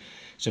air in.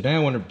 So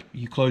now when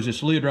you close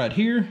this lid right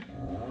here,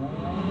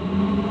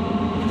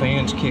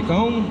 fans kick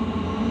on.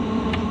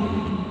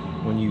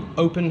 When you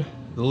open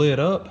the lid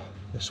up,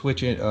 the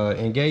switch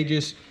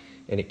engages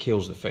and it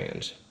kills the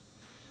fans.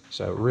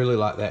 So really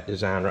like that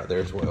design right there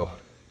as well.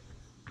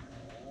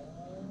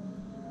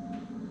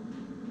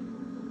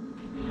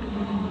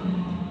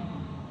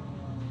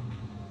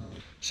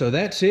 So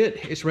that's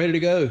it, it's ready to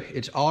go.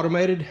 It's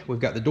automated. We've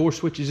got the door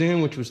switches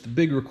in, which was the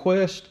big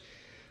request.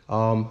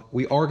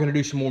 We are going to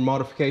do some more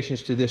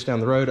modifications to this down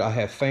the road. I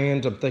have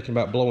fans. I'm thinking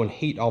about blowing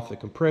heat off the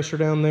compressor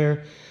down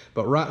there.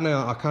 But right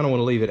now, I kind of want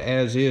to leave it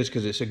as is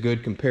because it's a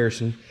good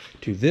comparison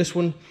to this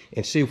one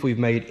and see if we've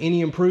made any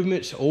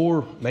improvements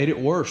or made it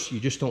worse. You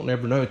just don't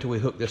never know until we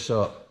hook this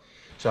up.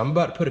 So I'm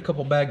about to put a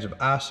couple bags of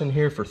ice in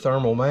here for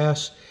thermal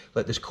mass.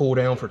 Let this cool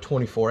down for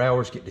 24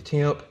 hours, get the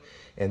temp,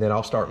 and then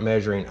I'll start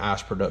measuring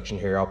ice production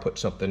here. I'll put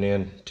something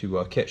in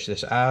to catch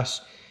this ice,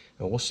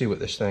 and we'll see what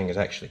this thing is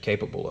actually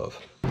capable of.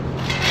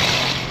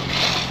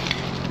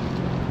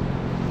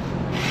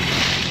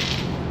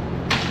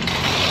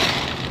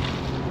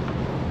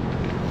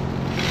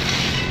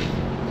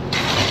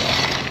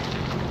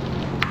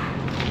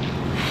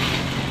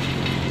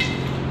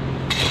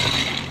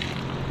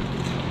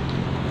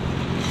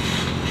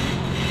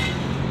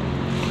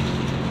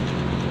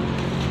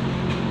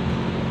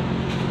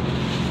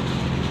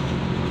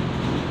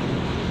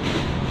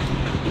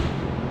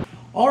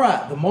 All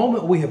right, the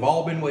moment we have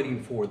all been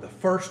waiting for, the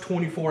first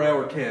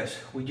 24-hour test.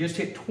 We just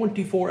hit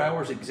 24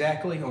 hours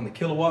exactly on the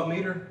kilowatt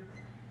meter.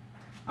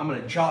 I'm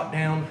gonna jot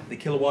down the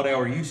kilowatt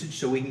hour usage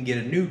so we can get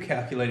a new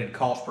calculated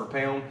cost per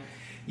pound.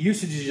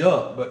 Usage is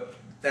up, but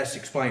that's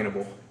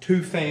explainable.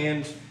 2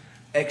 fans,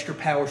 extra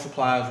power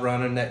supplies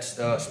running, that's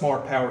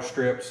smart power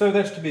strip, so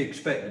that's to be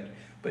expected.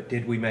 But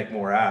did we make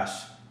more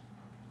ice?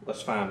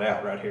 Let's find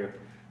out right here.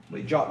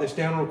 Let me jot this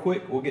down real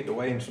quick, we'll get to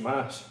weighing some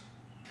ice.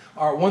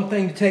 All right, one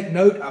thing to take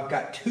note, I've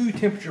got two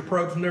temperature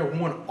probes in there,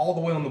 one all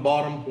the way on the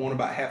bottom, one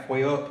about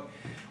halfway up.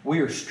 We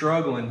are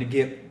struggling to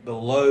get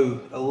below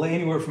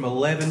anywhere from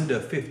 11 to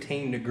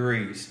 15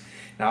 degrees.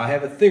 Now I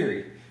have a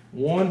theory.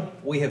 One,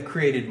 we have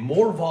created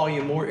more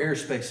volume, more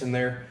airspace in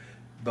there,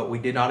 but we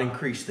did not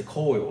increase the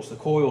coils. The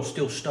coils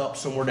still stop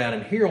somewhere down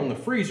in here on the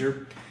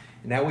freezer.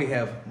 And now we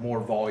have more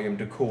volume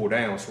to cool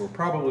down, so we're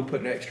probably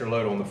putting extra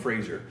load on the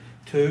freezer.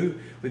 Two,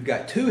 we've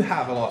got two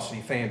high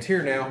velocity fans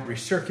here now,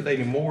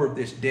 recirculating more of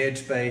this dead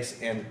space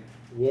and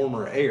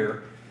warmer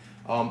air.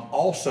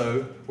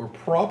 Also, we're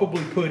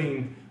probably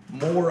putting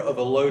more of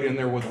a load in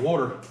there with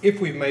water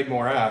if we've made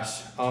more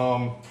ice.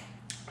 So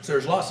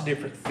there's lots of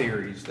different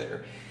theories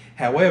there.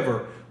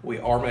 However, we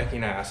are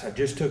making ice. I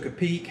just took a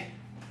peek.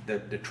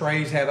 The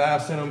trays have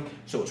ice in them,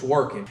 so it's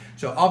working.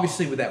 So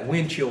obviously with that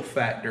wind chill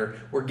factor,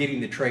 we're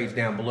getting the trays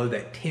down below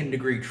that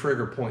 10-degree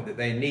trigger point that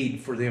they need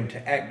for them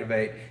to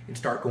activate and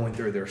start going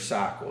through their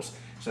cycles.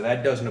 So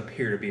that doesn't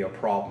appear to be a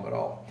problem at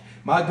all.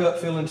 My gut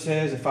feeling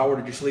says if I were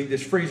to just leave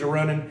this freezer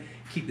running,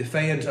 keep the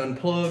fans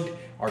unplugged,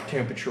 our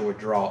temperature would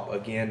drop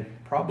again,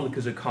 probably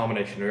because of a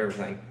combination of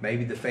everything.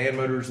 Maybe the fan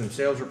motors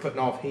themselves are putting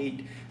off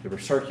heat, the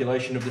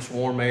recirculation of this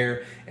warm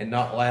air, and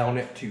not allowing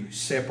it to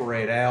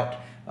separate out.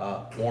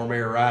 Warm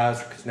air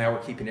rise, because now we're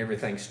keeping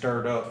everything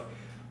stirred up.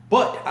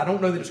 But I don't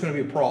know that it's going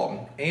to be a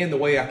problem. And the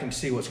way I can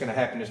see what's going to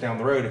happen is down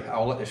the road,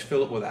 I'll let this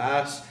fill it with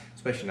ice,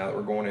 especially now that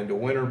we're going into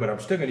winter, but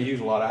I'm still going to use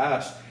a lot of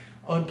ice.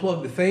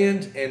 Unplug the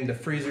fans, and the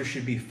freezer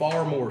should be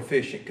far more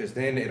efficient, because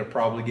then it'll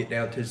probably get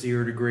down to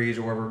 0 degrees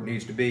or wherever it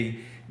needs to be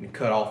and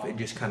cut off and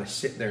just kind of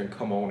sit there and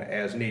come on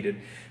as needed.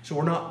 So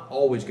we're not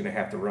always going to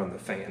have to run the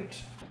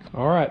fans.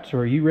 All right, so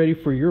are you ready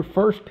for your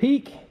first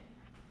peek?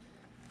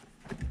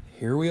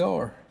 Here we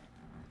are.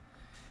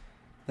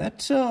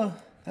 That's a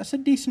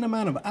decent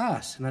amount of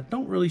ice, and I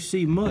don't really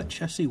see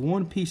much. I see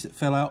one piece that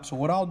fell out, so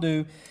what I'll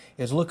do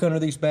is look under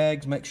these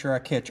bags, make sure I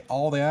catch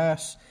all the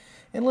ice,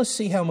 and let's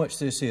see how much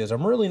this is.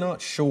 I'm really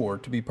not sure,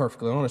 to be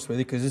perfectly honest with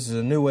you, because this is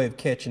a new way of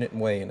catching it and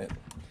weighing it.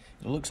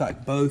 It looks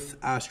like both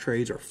ice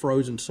trays are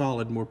frozen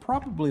solid, and we're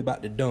probably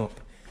about to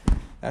dump.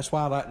 That's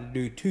why I like to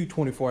do two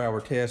 24-hour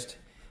tests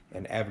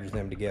and average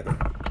them together.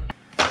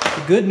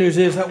 The good news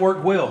is that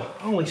worked well.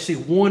 I only see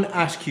one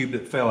ice cube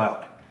that fell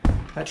out.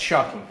 That's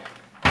shocking.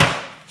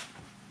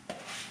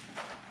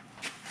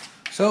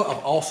 So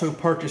I've also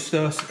purchased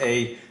us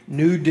a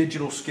new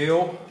digital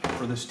scale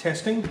for this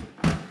testing.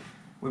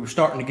 We were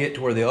starting to get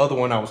to where the other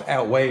one I was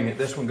outweighing it.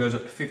 This one goes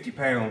up to 50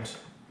 pounds.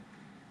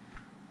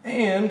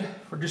 And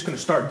we're just going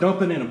to start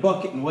dumping in a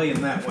bucket and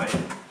weighing that way.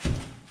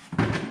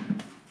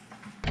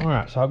 All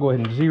right, so I'll go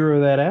ahead and zero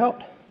that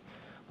out.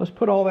 Let's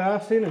put all the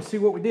ice in and see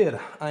what we did.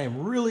 I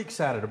am really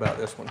excited about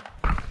this one.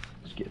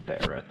 Let's get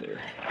that right there.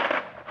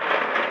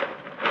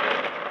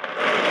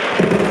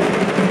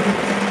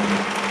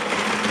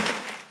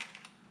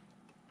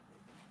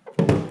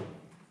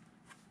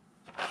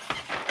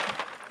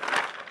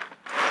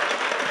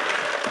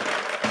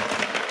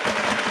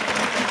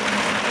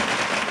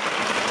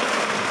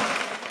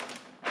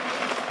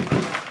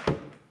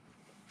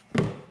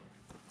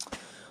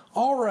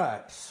 All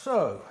right,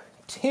 so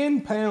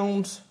 10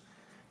 pounds,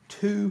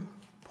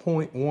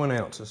 2.1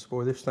 ounces.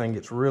 Boy, this thing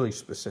gets really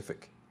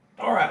specific.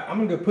 All right, I'm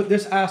gonna go put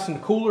this ice in the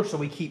cooler so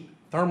we keep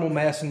thermal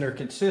mass in there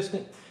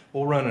consistent.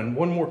 We'll run in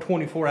one more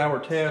 24-hour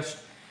test.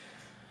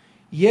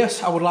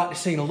 Yes, I would like to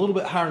see a little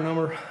bit higher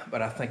number,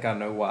 but I think I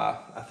know why.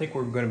 I think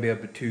we're gonna be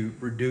able to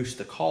reduce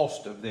the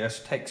cost of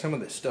this, take some of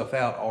this stuff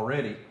out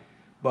already,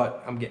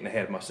 but I'm getting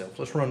ahead of myself.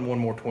 Let's run one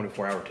more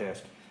 24-hour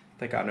test. I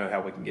think I know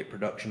how we can get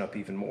production up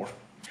even more.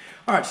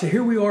 All right, so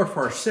here we are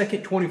for our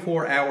second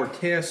 24-hour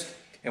test,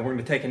 and we're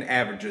gonna take an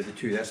average of the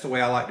two. That's the way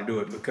I like to do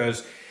it,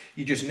 because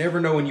you just never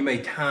know when you may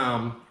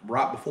time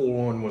right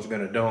before one was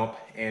gonna dump,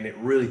 and it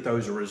really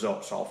throws the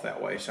results off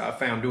that way. So I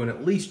found doing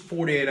at least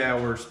 48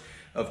 hours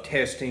of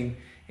testing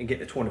and get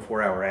the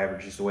 24-hour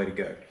average is the way to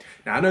go.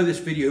 Now, I know this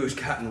video has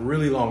gotten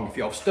really long. If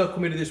y'all stuck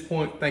with me to this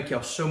point, thank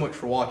y'all so much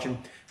for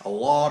watching. A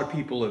lot of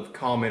people have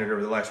commented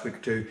over the last week or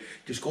two.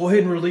 Just go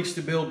ahead and release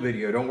the build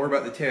video. Don't worry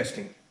about the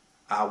testing.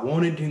 I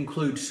wanted to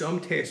include some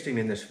testing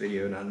in this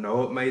video, and I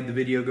know it made the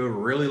video go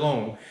really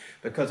long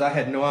because I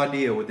had no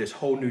idea with this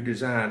whole new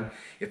design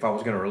if I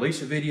was going to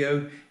release a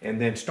video and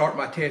then start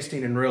my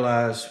testing and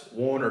realize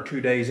 1 or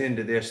 2 days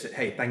into this that,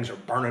 hey, things are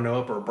burning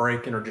up or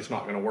breaking or just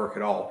not going to work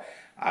at all.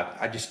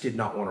 I just did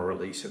not want to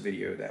release a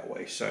video that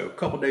way. So a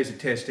couple days of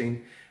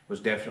testing was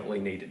definitely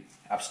needed.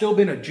 I've still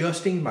been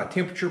adjusting my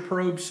temperature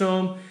probe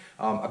some.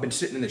 I've been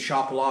sitting in the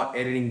shop a lot,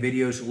 editing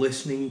videos,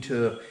 listening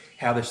to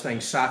how this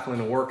thing's cycling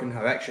and working.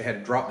 I've actually had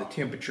to drop the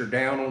temperature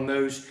down on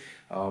those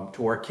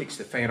to where it kicks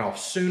the fan off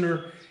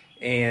sooner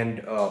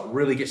and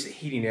really gets the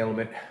heating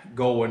element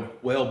going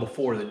well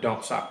before the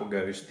dump cycle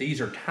goes. These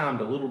are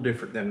timed a little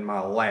different than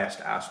my last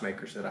ice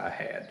makers that I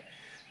had.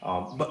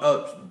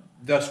 But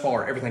thus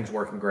far, everything's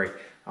working great.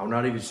 I'm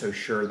not even so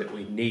sure that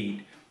we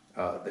need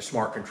the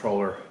smart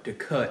controller to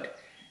cut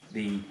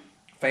the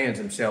fans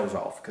themselves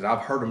off, because I've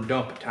heard them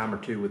dump a time or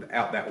two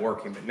without that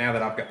working. But now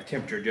that I've got the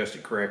temperature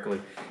adjusted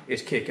correctly,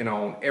 it's kicking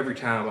on every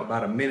time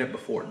about a minute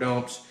before it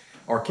dumps,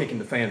 or kicking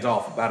the fans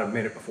off about a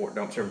minute before it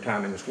dumps every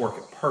time, and it's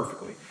working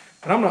perfectly.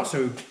 But I'm not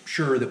so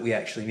sure that we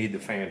actually need the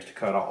fans to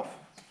cut off.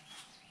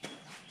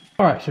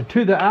 All right, so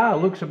to the eye,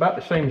 it looks about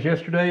the same as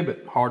yesterday,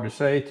 but hard to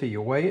say till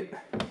you weigh it.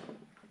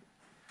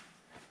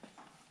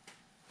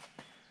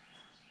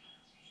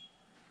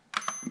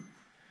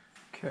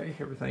 Okay,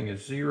 everything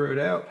is zeroed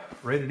out,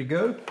 ready to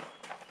go.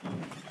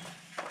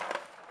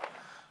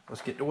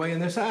 Let's get to weighing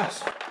this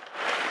ice.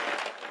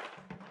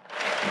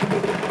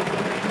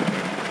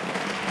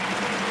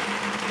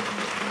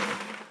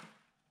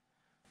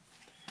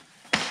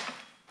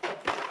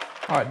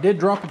 All right, did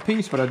drop a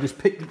piece, but I just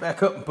picked it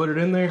back up and put it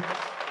in there.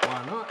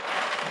 Why not?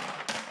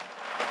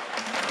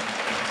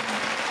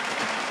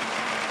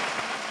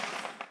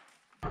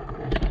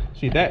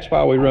 See, that's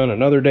why we run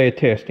another day of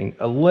testing.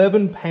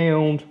 11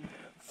 pounds,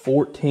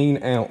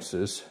 14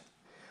 ounces,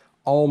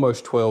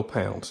 almost 12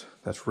 pounds.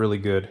 That's really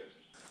good.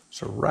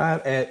 So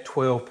right at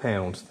 12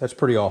 pounds, that's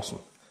pretty awesome.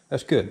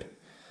 That's good.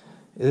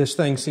 This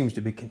thing seems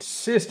to be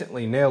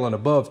consistently nailing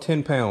above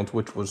 10 pounds,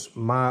 which was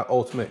my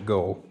ultimate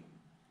goal.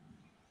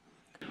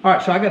 All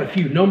right, so I got a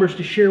few numbers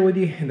to share with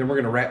you, and then we're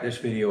gonna wrap this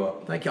video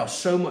up. Thank y'all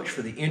so much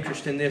for the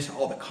interest in this,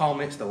 all the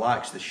comments, the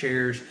likes, the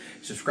shares,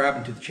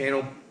 subscribing to the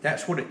channel.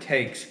 That's what it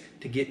takes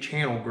to get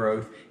channel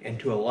growth and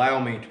to allow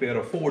me to be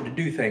able to afford to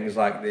do things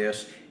like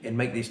this and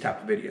make these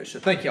type of videos. So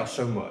thank y'all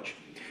so much.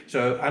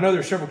 So I know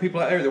there's several people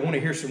out there that want to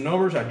hear some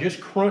numbers. I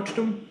just crunched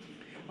them.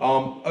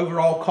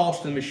 Overall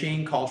cost of the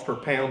machine, cost per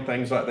pound,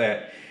 things like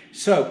that.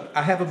 So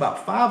I have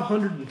about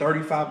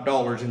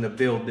 $535 in the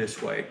build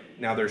this way.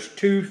 Now there's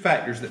two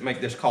factors that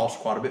make this cost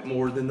quite a bit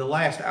more than the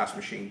last ice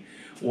machine.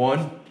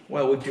 One,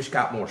 well, we've just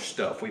got more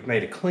stuff. We've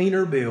made a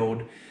cleaner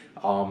build,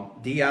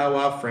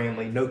 DIY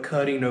friendly, no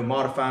cutting, no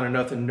modifying or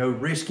nothing, no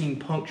risking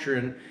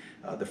puncturing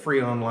the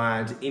Freon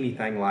lines,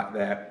 anything like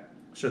that.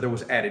 So there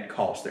was added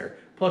cost there.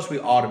 Plus we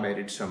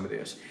automated some of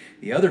this.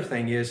 The other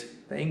thing is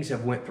things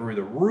have went through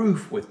the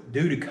roof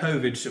due to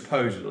COVID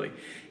supposedly.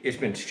 It's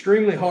been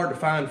extremely hard to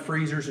find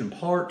freezers and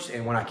parts,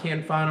 and when I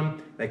can find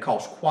them, they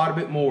cost quite a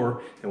bit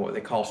more than what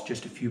they cost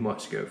just a few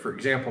months ago. For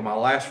example, my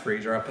last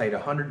freezer I paid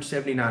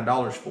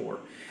 $179 for.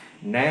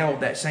 Now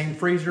that same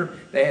freezer,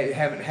 they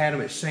haven't had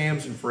them at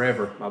Sam's in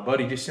forever. My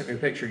buddy just sent me a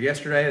picture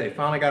yesterday. They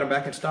finally got them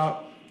back in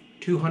stock,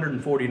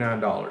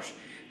 $249.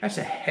 That's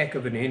a heck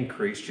of an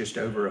increase just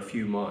over a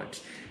few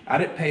months. I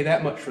didn't pay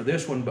that much for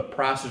this one, but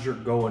prices are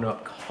going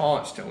up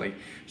constantly.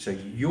 So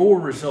your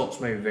results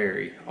may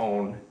vary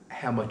on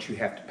how much you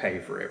have to pay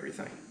for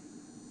everything.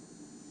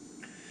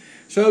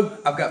 So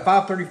I've got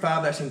 $535,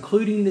 that's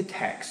including the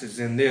taxes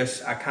in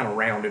this. I kind of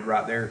rounded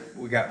right there.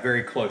 We got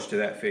very close to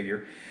that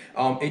figure.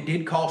 It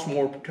did cost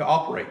more to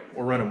operate.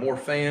 We're running more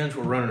fans,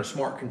 we're running a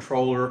smart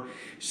controller.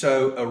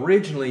 So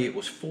originally it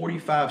was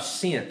 45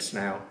 cents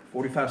now,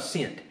 45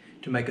 cents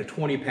to make a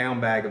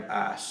 20-pound bag of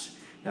ice.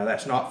 Now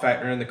that's not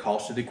factoring in the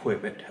cost of the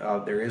equipment.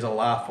 There is a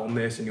life on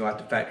this and you'll have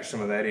to factor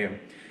some of that in.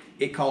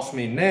 It costs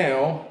me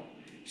now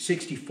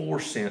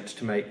 64 cents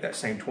to make that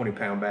same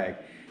 20-pound bag.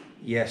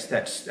 Yes,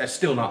 that's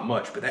still not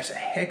much, but that's a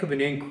heck of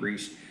an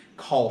increase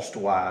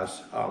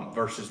cost-wise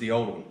versus the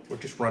old one. We're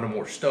just running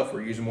more stuff,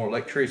 we're using more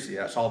electricity,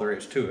 that's all there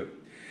is to it.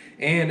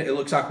 And it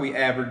looks like we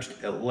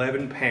averaged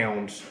 11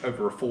 pounds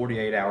over a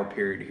 48-hour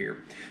period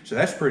here. So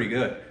that's pretty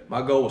good.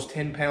 My goal was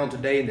 10 pounds a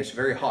day in this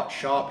very hot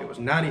shop. It was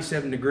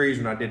 97 degrees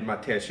when I did my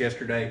test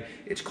yesterday.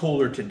 It's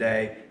cooler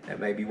today. That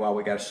may be why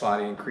we got a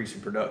slight increase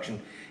in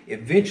production.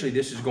 Eventually,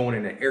 this is going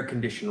in an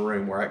air-conditioned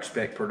room where I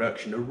expect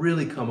production to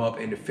really come up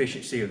and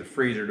efficiency of the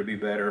freezer to be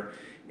better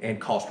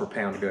and cost per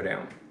pound to go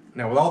down.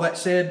 Now, with all that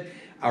said,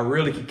 I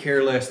really could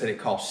care less that it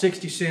costs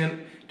 60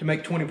 cents to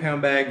make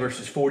 20-pound bag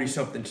versus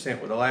 40-something cent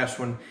with the last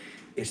one.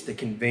 It's the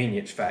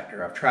convenience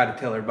factor. I've tried to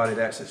tell everybody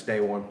that since day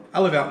one. I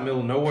live out in the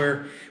middle of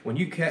nowhere. When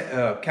you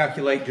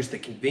calculate just the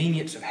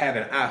convenience of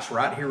having ice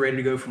right here ready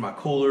to go for my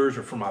coolers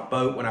or for my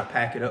boat when I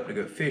pack it up to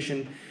go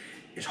fishing,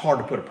 it's hard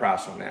to put a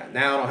price on that.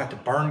 Now I don't have to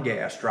burn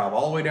gas, drive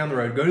all the way down the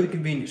road, go to the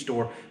convenience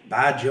store,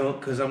 buy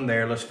junk because I'm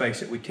there. Let's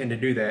face it, we tend to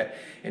do that.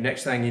 And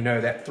next thing you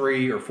know, that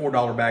 $3 or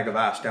 $4 bag of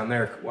ice down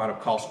there wound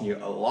up costing you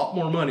a lot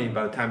more money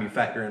by the time you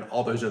factor in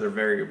all those other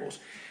variables.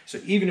 So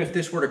even if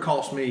this were to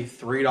cost me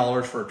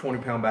 $3 for a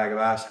 20-pound bag of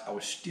ice, I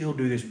would still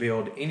do this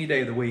build any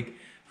day of the week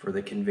for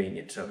the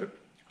convenience of it.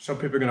 Some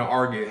people are going to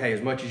argue, hey,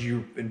 as much as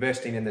you're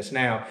investing in this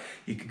now,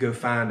 you could go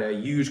find a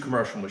used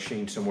commercial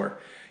machine somewhere.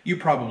 You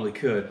probably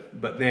could,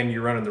 but then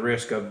you're running the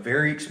risk of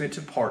very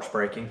expensive parts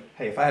breaking.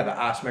 Hey, if I have an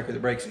ice maker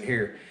that breaks in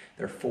here,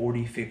 they're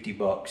 40, 50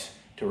 bucks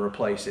to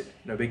replace it.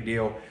 No big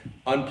deal.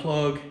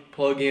 Unplug,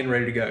 plug in,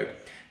 ready to go.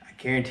 I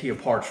guarantee you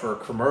parts for a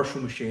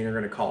commercial machine are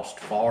going to cost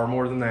far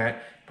more than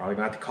that. Probably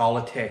going to have to call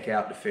a tech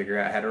out to figure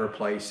out how to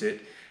replace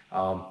it.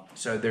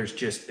 So there's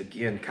just,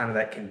 again, kind of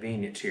that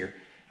convenience here.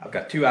 I've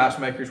got two ice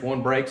makers,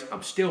 one breaks.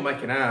 I'm still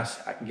making ice.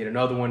 I can get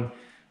another one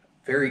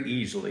very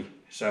easily.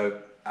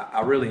 So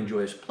I really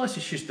enjoy this. Plus,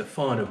 it's just the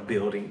fun of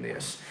building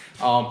this.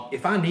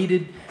 If I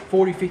needed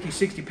 40, 50,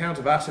 60 pounds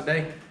of ice a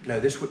day, no,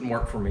 this wouldn't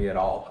work for me at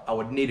all. I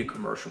would need a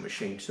commercial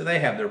machine. So they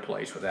have their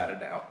place without a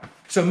doubt.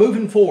 So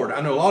moving forward,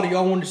 I know a lot of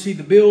y'all wanted to see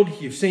the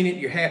build. You've seen it,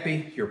 you're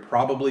happy. You're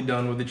probably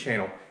done with the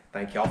channel.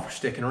 Thank y'all for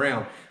sticking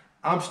around.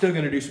 I'm still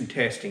gonna do some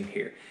testing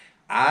here.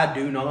 I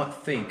do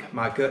not think,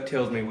 my gut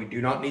tells me we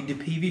do not need the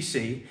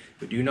PVC,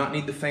 we do not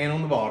need the fan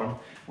on the bottom,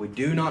 we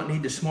do not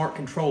need the smart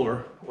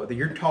controller. Whether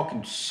you're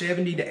talking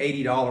 $70 to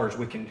 $80,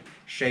 we can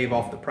shave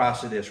off the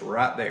price of this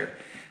right there.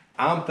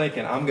 I'm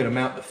thinking I'm gonna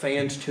mount the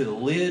fans to the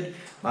lid.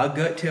 My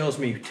gut tells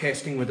me,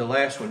 testing with the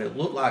last one, it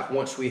looked like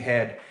once we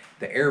had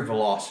the air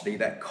velocity,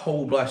 that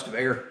cold blast of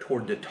air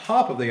toward the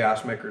top of the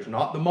ice makers,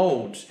 not the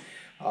molds.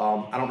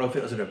 I don't know if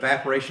it was an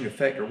evaporation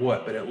effect or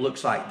what, but it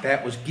looks like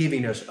that was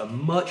giving us a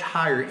much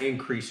higher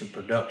increase in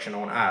production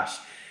on ice.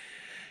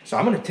 So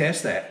I'm gonna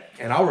test that,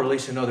 and I'll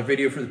release another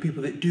video for the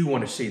people that do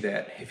wanna see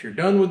that. If you're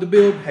done with the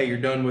build, hey, you're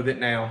done with it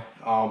now.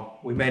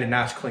 We made a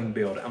nice clean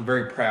build. I'm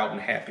very proud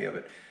and happy of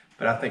it,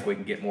 but I think we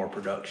can get more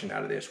production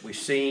out of this. We've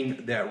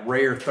seen that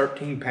rare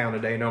 13 pound a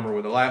day number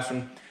with the last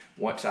one,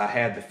 once I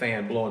had the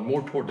fan blowing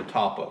more toward the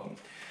top of them.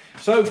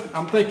 So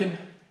I'm thinking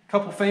a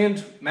couple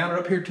fans mounted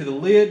up here to the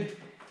lid,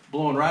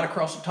 blowing right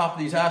across the top of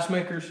these ice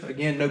makers.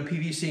 Again, no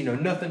PVC, no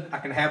nothing. I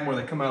can have them where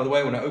they come out of the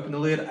way. When I open the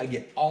lid, I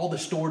get all the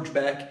storage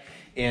back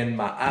in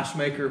my ice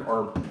maker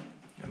or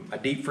my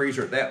deep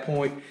freezer at that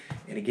point.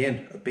 And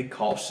again, a big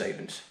cost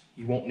savings.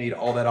 You won't need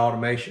all that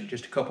automation.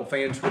 Just a couple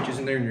fan switches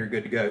in there and you're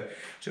good to go.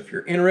 So if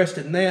you're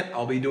interested in that,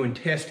 I'll be doing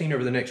testing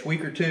over the next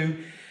week or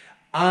two.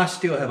 I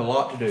still have a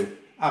lot to do.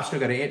 I've still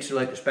got to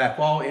insulate this back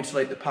wall,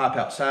 insulate the pipe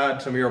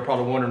outside. Some of you are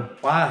probably wondering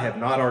why I have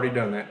not already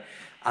done that.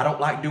 I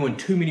don't like doing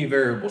too many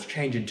variables,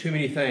 changing too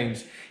many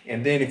things,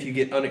 and then if you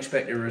get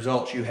unexpected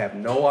results, you have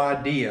no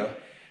idea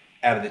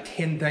out of the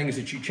 10 things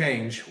that you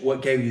change,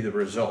 what gave you the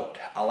result.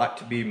 I like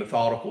to be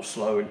methodical,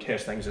 slow, and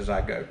test things as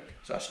I go.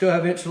 So I still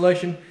have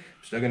insulation.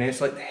 I'm still gonna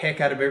insulate the heck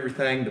out of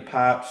everything, the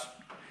pipes,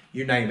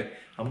 you name it.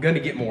 I'm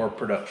gonna get more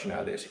production out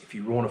of this. If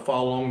you wanna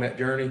follow along that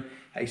journey,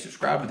 hey,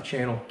 subscribe to the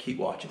channel, keep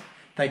watching.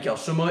 Thank y'all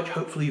so much.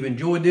 Hopefully you've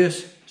enjoyed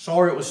this.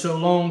 Sorry it was so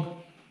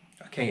long.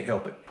 I can't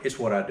help it. It's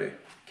what I do.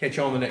 Catch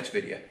you on the next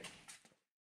video.